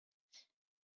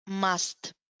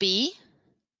 must be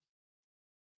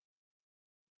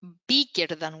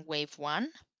bigger than wave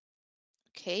 1.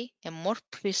 Okay. And more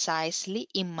precisely,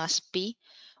 it must be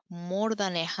more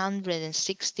than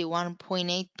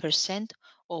 161.8%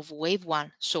 of wave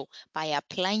 1. So by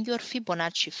applying your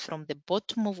Fibonacci from the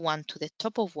bottom of 1 to the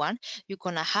top of 1, you're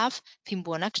going to have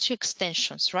Fibonacci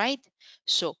extensions, right?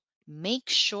 So make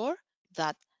sure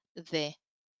that the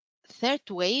third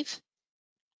wave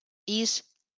is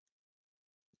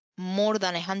more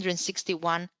than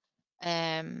 161%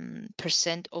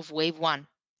 of wave 1.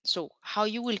 So how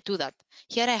you will do that?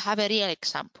 Here I have a real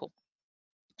example.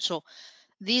 So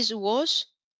this was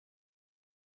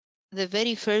the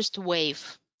very first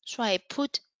wave. So I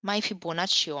put my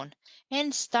Fibonacci on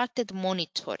and started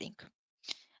monitoring.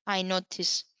 I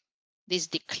noticed this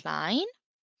decline.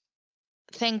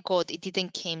 Thank God it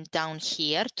didn't came down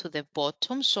here to the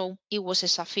bottom, so it was a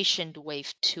sufficient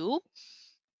wave 2.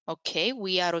 Okay,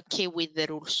 we are okay with the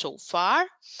rule so far.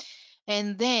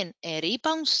 And then a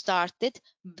rebound started,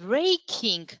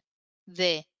 breaking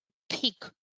the peak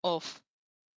of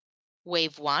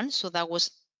wave 1. So that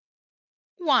was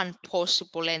one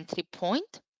possible entry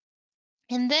point.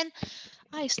 And then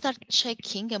I start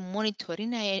checking and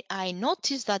monitoring. I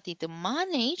noticed that it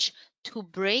managed to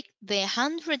break the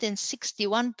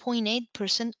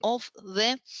 161.8% of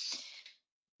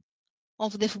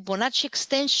the Fibonacci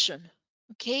extension.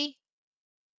 Okay,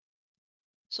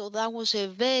 so that was a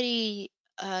very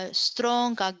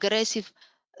strong, aggressive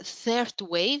third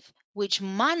wave, which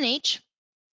managed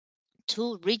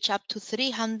to reach up to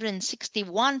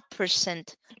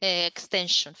 361%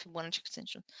 extension, Fibonacci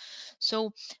extension.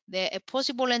 So a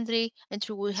possible entry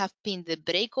would have been the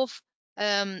break of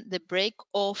the break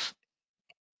of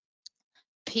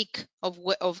peak of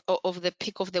the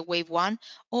peak of the wave 1,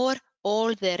 or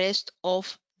all the rest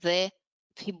of the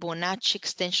Fibonacci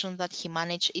extension that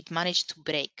it managed to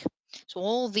break. So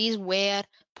all these were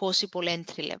possible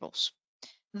entry levels.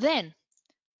 Then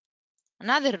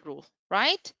another rule,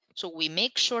 right? So we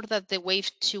make sure that the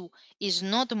wave 2 is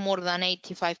not more than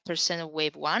 85% of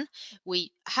wave 1.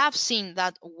 We have seen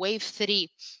that wave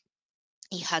 3,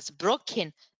 it has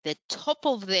broken the top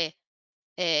of the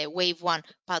wave 1,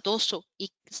 but also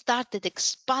it started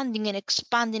expanding and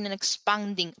expanding and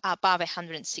expanding above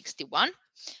 161.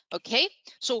 Okay,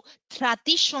 so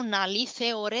traditionally,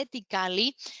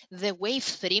 theoretically, the wave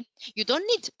 3, you don't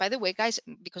need, by the way, guys,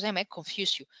 because I might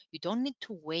confuse you, you don't need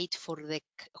to wait for the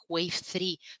wave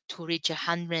 3 to reach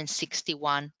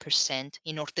 161%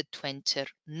 in order to enter.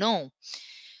 No,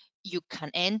 you can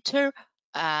enter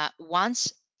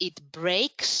once it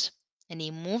breaks and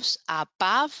it moves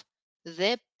above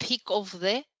the peak of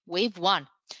the wave 1.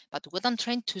 But what I'm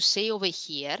trying to say over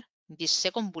here, this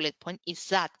second bullet point, is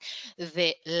that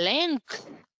the length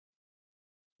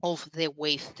of the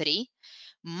wave 3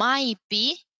 might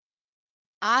be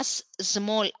as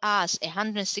small as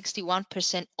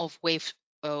 161% of wave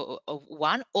of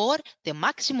 1, or the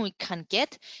maximum it can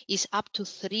get is up to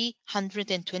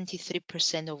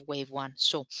 323% of wave 1.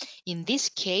 So in this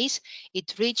case,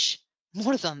 it reached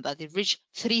more than that. It reached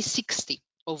 360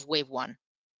 of wave 1.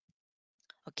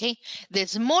 Okay, the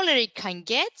smaller it can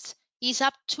get is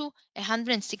up to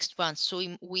 161. So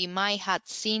we might have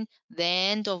seen the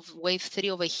end of wave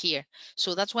 3 over here.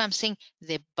 So that's why I'm saying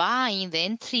the buying, the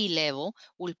entry level,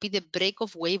 will be the break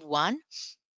of wave 1,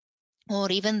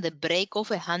 or even the break of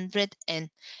 138%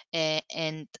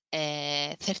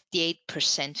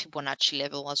 Fibonacci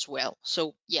level as well.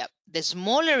 So yeah, the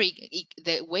smaller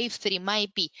the wave 3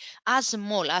 might be as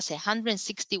small as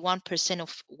 161%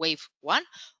 of wave 1,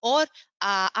 or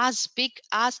as big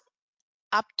as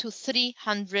up to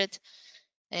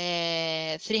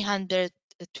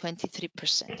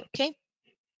 323%. Okay,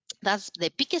 that's the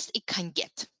biggest it can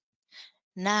get.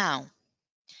 Now,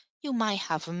 you might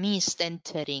have missed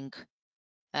entering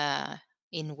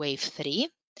in wave 3,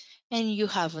 and you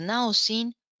have now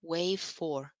seen wave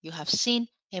 4. You have seen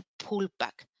a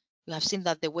pullback. You have seen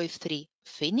that the wave 3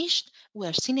 finished. We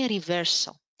are seeing a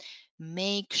reversal.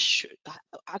 Make sure,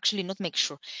 actually not make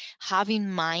sure, have in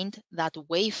mind that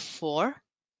wave 4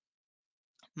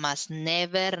 must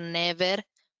never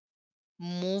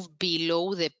move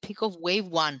below the peak of wave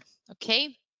 1.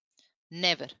 Okay,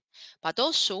 never. But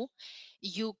also,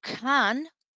 you can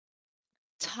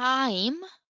time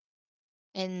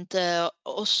and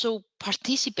also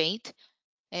participate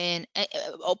in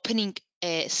opening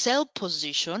a sell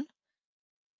position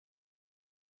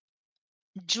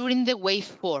during the wave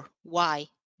 4. Why?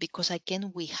 Because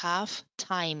again, we have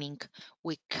timing.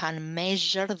 We can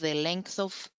measure the length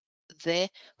of the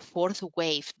fourth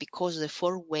wave, because the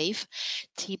fourth wave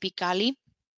typically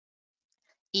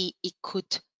it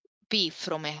could be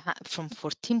from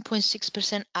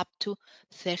 14.6% up to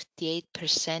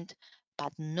 38%,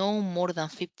 but no more than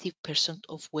 50%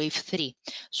 of wave 3.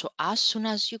 So as soon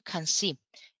as you can see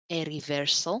a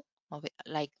reversal of it,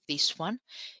 like this one,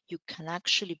 you can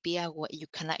actually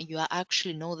you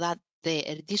actually know that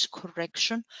this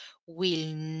correction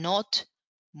will not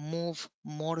move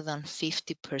more than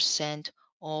 50%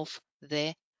 of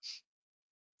the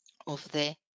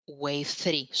wave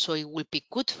 3. So it will be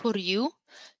good for you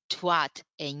to add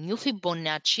a new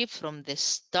Fibonacci from the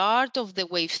start of the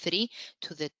wave 3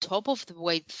 to the top of the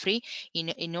wave 3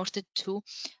 in order to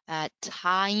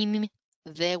time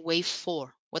the wave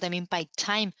 4. What I mean by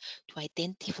time, to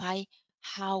identify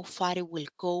how far it will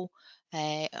go,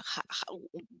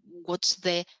 what's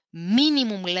the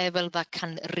minimum level that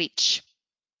can reach.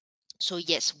 So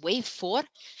yes, wave 4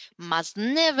 must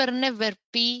never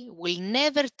will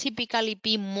never typically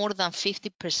be more than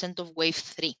 50% of wave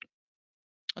 3.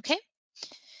 Okay?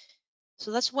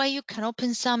 So that's why you can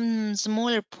open some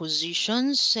smaller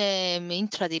positions,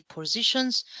 intraday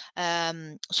positions.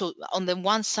 So on the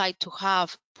one side, to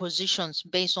have positions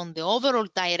based on the overall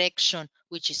direction,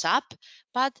 which is up,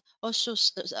 but also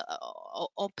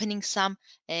opening some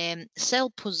sell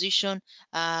position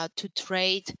to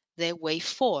trade the wave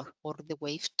 4 or the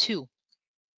wave 2.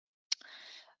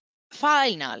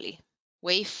 Finally,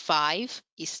 wave 5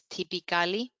 is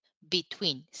typically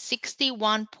between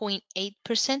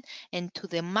 61.8% and to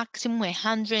the maximum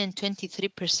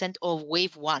 123% of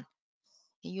wave 1.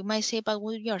 You might say, but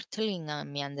what you are telling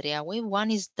me, Andrea, wave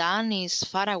 1 is done, is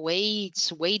far away,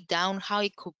 it's way down. How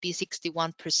it could be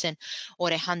 61%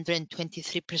 or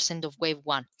 123% of wave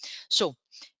 1? So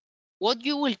what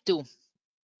you will do,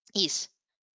 is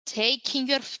taking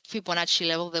your Fibonacci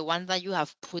level, the one that you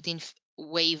have put in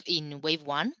wave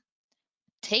 1,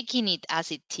 taking it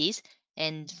as it is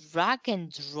and drag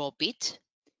and drop it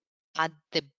at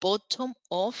the bottom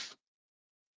of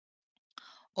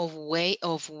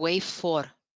wave 4.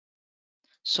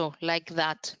 So like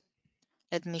that.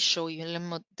 Let me show you, let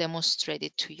me demonstrate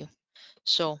it to you.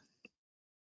 So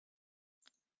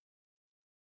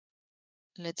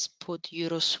let's put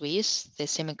Euro Swiss, the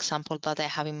same example that I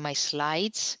have in my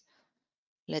slides.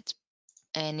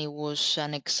 And it was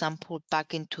an example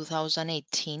back in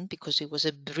 2018 because it was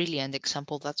a brilliant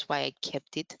example. That's why I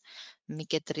kept it. Let me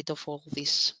get rid of all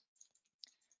these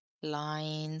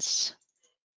lines.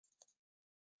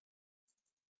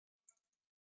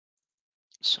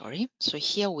 Sorry. So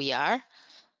here we are.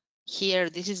 Here,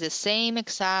 this is the same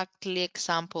exactly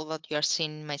example that you are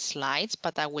seeing in my slides,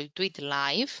 but I will do it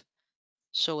live.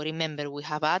 So remember, we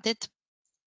have added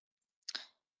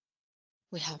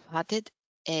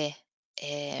a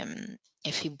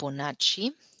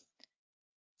Fibonacci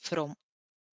from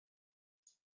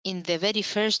in the very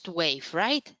first wave,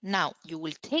 right? Now you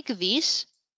will take this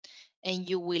and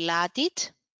you will add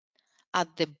it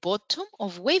at the bottom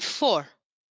of wave 4,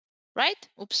 right?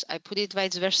 Oops, I put it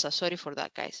vice versa. Sorry for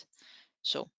that, guys.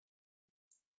 So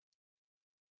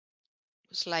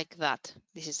it's like that.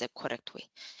 This is the correct way.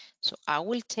 So I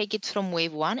will take it from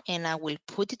wave 1 and I will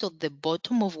put it at the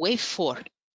bottom of wave 4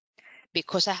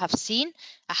 because I have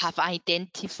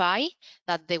identified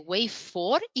that the wave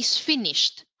 4 is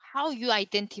finished. How you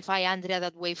identify, Andrea,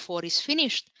 that wave 4 is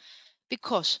finished?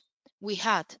 Because we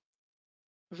had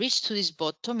reached to this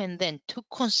bottom and then 2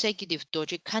 consecutive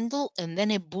doji candle and then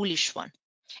a bullish one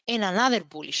and another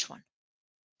bullish one.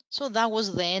 So that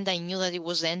was the end. I knew that it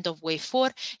was the end of wave 4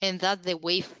 and that the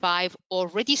wave 5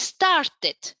 already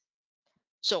started.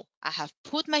 So I have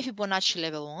put my Fibonacci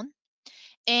level on,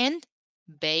 and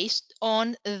based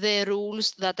on the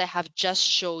rules that I have just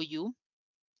shown you,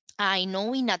 I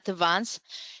know in advance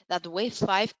that wave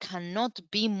 5 cannot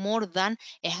be more than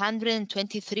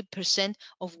 123%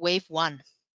 of wave 1,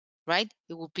 right?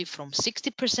 It will be from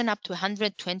 60% up to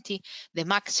 120, the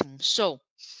maximum. So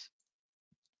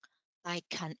I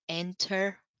can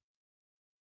enter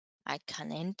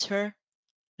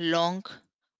long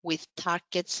with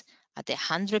targets at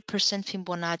 100%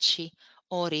 Fibonacci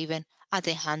or even at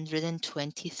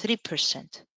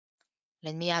 123%.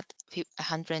 Let me add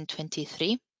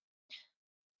 123.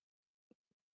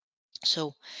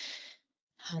 So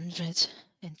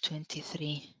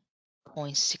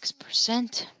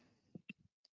 123.6%.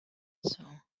 So,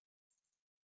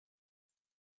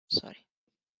 sorry.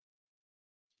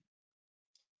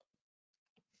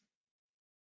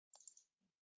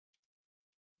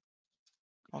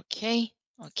 Okay.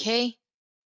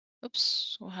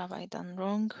 Oops, what have I done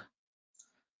wrong?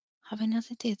 Haven't I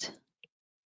did?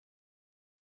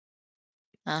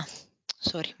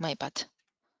 Sorry, my bad.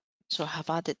 So I have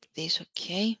added this,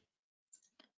 okay.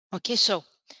 Okay, so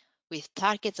with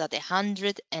targets at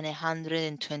 100 and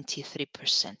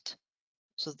 123%.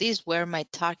 So these were my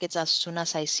targets as soon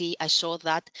as I saw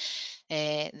that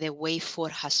the wave 4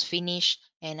 has finished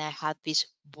and I had this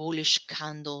bullish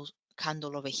candle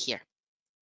over here.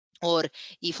 Or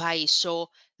if I saw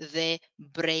the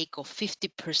break of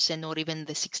 50% or even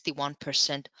the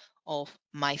 61% of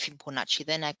my Fibonacci,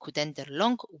 then I could enter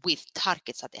long with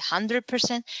targets at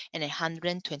 100% and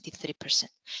 123%.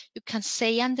 You can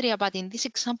say, Andrea, but in this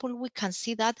example, we can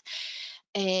see that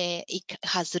it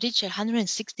has reached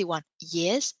 161.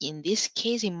 Yes, in this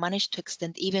case, it managed to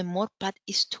extend even more, but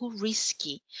it's too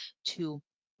risky to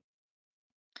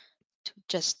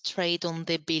just trade on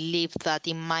the belief that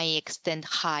it might extend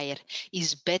higher.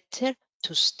 It's better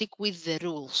to stick with the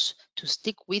rules, to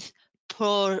stick with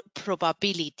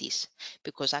probabilities,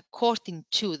 because according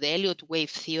to the Elliott wave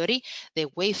theory, the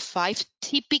wave 5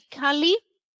 typically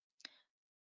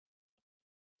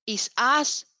is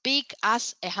as big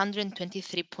as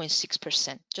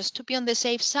 123.6%. Just to be on the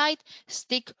safe side,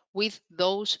 stick with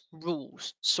those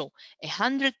rules. So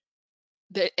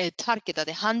the target at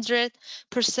 100%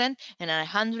 and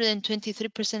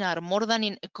 123% are more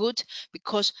than good,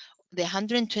 because the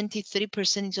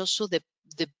 123% is also the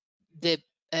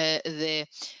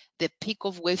peak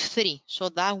of wave 3. So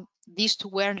that these two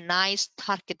were nice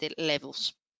targeted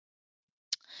levels.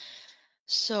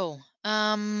 So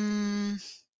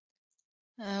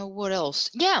What else?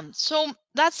 Yeah, so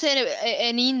that's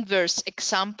an inverse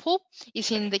example. Is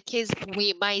in the case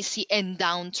we might see a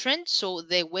downtrend. So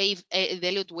the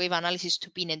Elliott wave analysis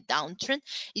to be in a downtrend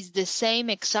is the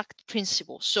same exact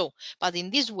principle. So, but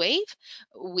in this wave,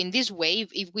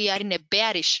 if we are in a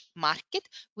bearish market,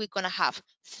 we're gonna have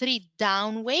 3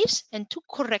 down waves and 2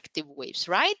 corrective waves,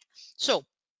 right? So,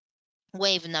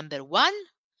 wave number 1.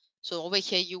 So over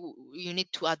here, you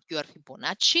need to add your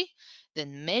Fibonacci,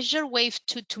 then measure wave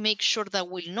 2 to make sure that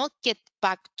we'll not get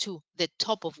back to the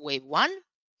top of wave 1.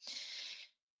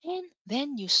 And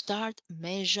then you start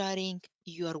measuring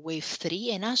your wave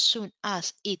 3. And as soon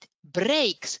as it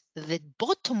breaks the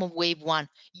bottom of wave 1,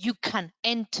 you can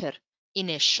enter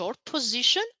in a short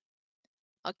position,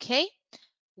 okay,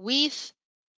 with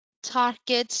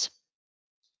targets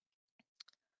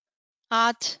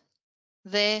at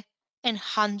the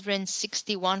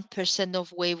 161%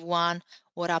 of wave 1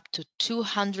 or up to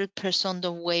 200%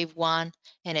 of wave 1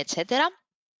 and etc.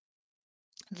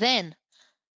 Then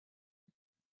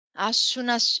as soon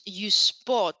as you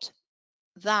spot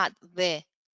that the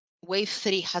wave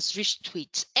 3 has reached to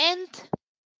its end,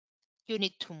 you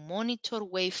need to monitor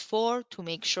wave 4 to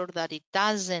make sure that it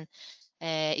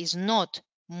is not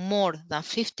more than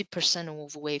 50%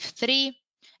 of wave 3,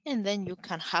 and then you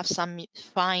can have some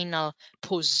final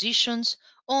positions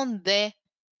on the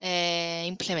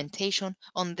implementation,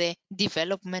 on the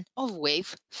development of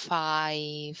wave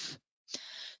 5.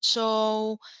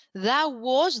 So that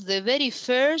was the very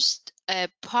first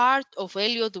part of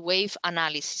Elliott wave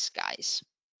analysis, guys.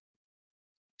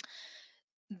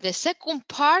 The second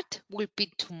part will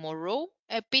be tomorrow,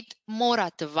 a bit more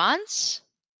advanced.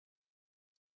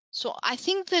 So I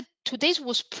think that today's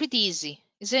was pretty easy.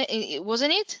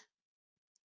 Wasn't it?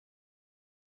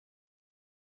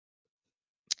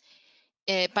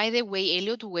 By the way,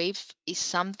 Elliott wave is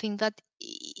something that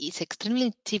is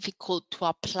extremely difficult to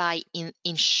apply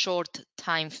in short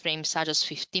time frames, such as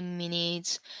 15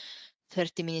 minutes,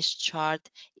 30 minutes chart.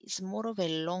 It's more of a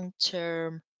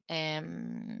long-term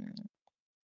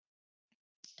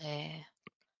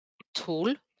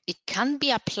tool. It can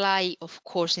be applied, of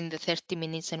course, in the 30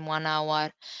 minutes and 1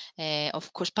 hour,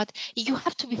 of course, but you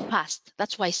have to be fast.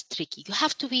 That's why it's tricky. You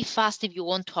have to be fast if you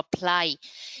want to apply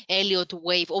Elliott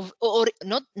wave, or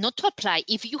not to apply.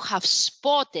 If you have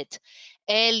spotted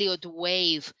Elliott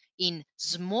wave in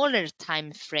smaller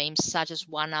time frames, such as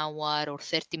 1 hour or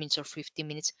 30 minutes or 50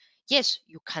 minutes, yes,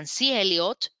 you can see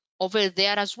Elliott over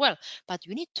there as well, but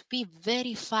you need to be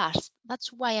very fast.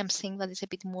 That's why I'm saying that it's a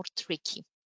bit more tricky.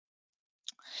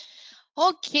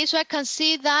 Okay, so I can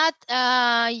see that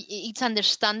it's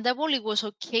understandable. It was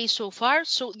okay so far.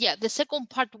 So yeah, the second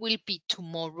part will be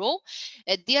tomorrow.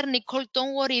 Dear Nicole,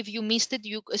 don't worry if you missed it.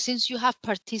 Since you have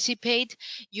participated,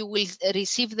 you will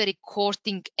receive the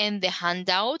recording and the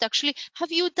handout. Actually,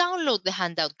 have you download the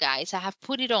handout, guys? I have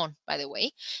put it on, by the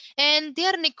way. And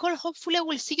dear Nicole, hopefully I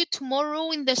will see you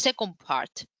tomorrow in the second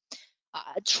part.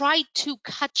 Try to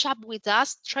catch up with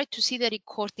us. Try to see the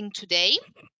recording today.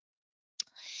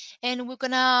 And we're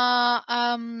gonna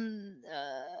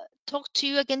talk to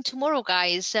you again tomorrow,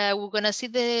 guys. We're gonna see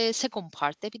the second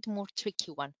part, a bit more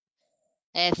tricky one.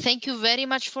 Thank you very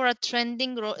much for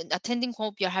attending.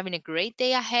 Hope you're having a great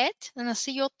day ahead, and I'll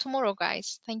see you all tomorrow,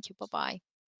 guys. Thank you. Bye-bye.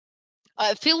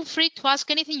 Feel free to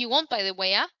ask anything you want, by the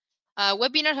way.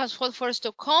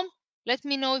 Webinar@hotforest.com. Let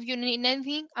me know if you need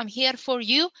anything. I'm here for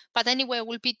you. But anyway, I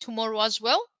will be tomorrow as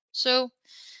well. So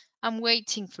I'm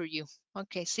waiting for you.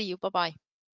 Okay, see you. Bye-bye.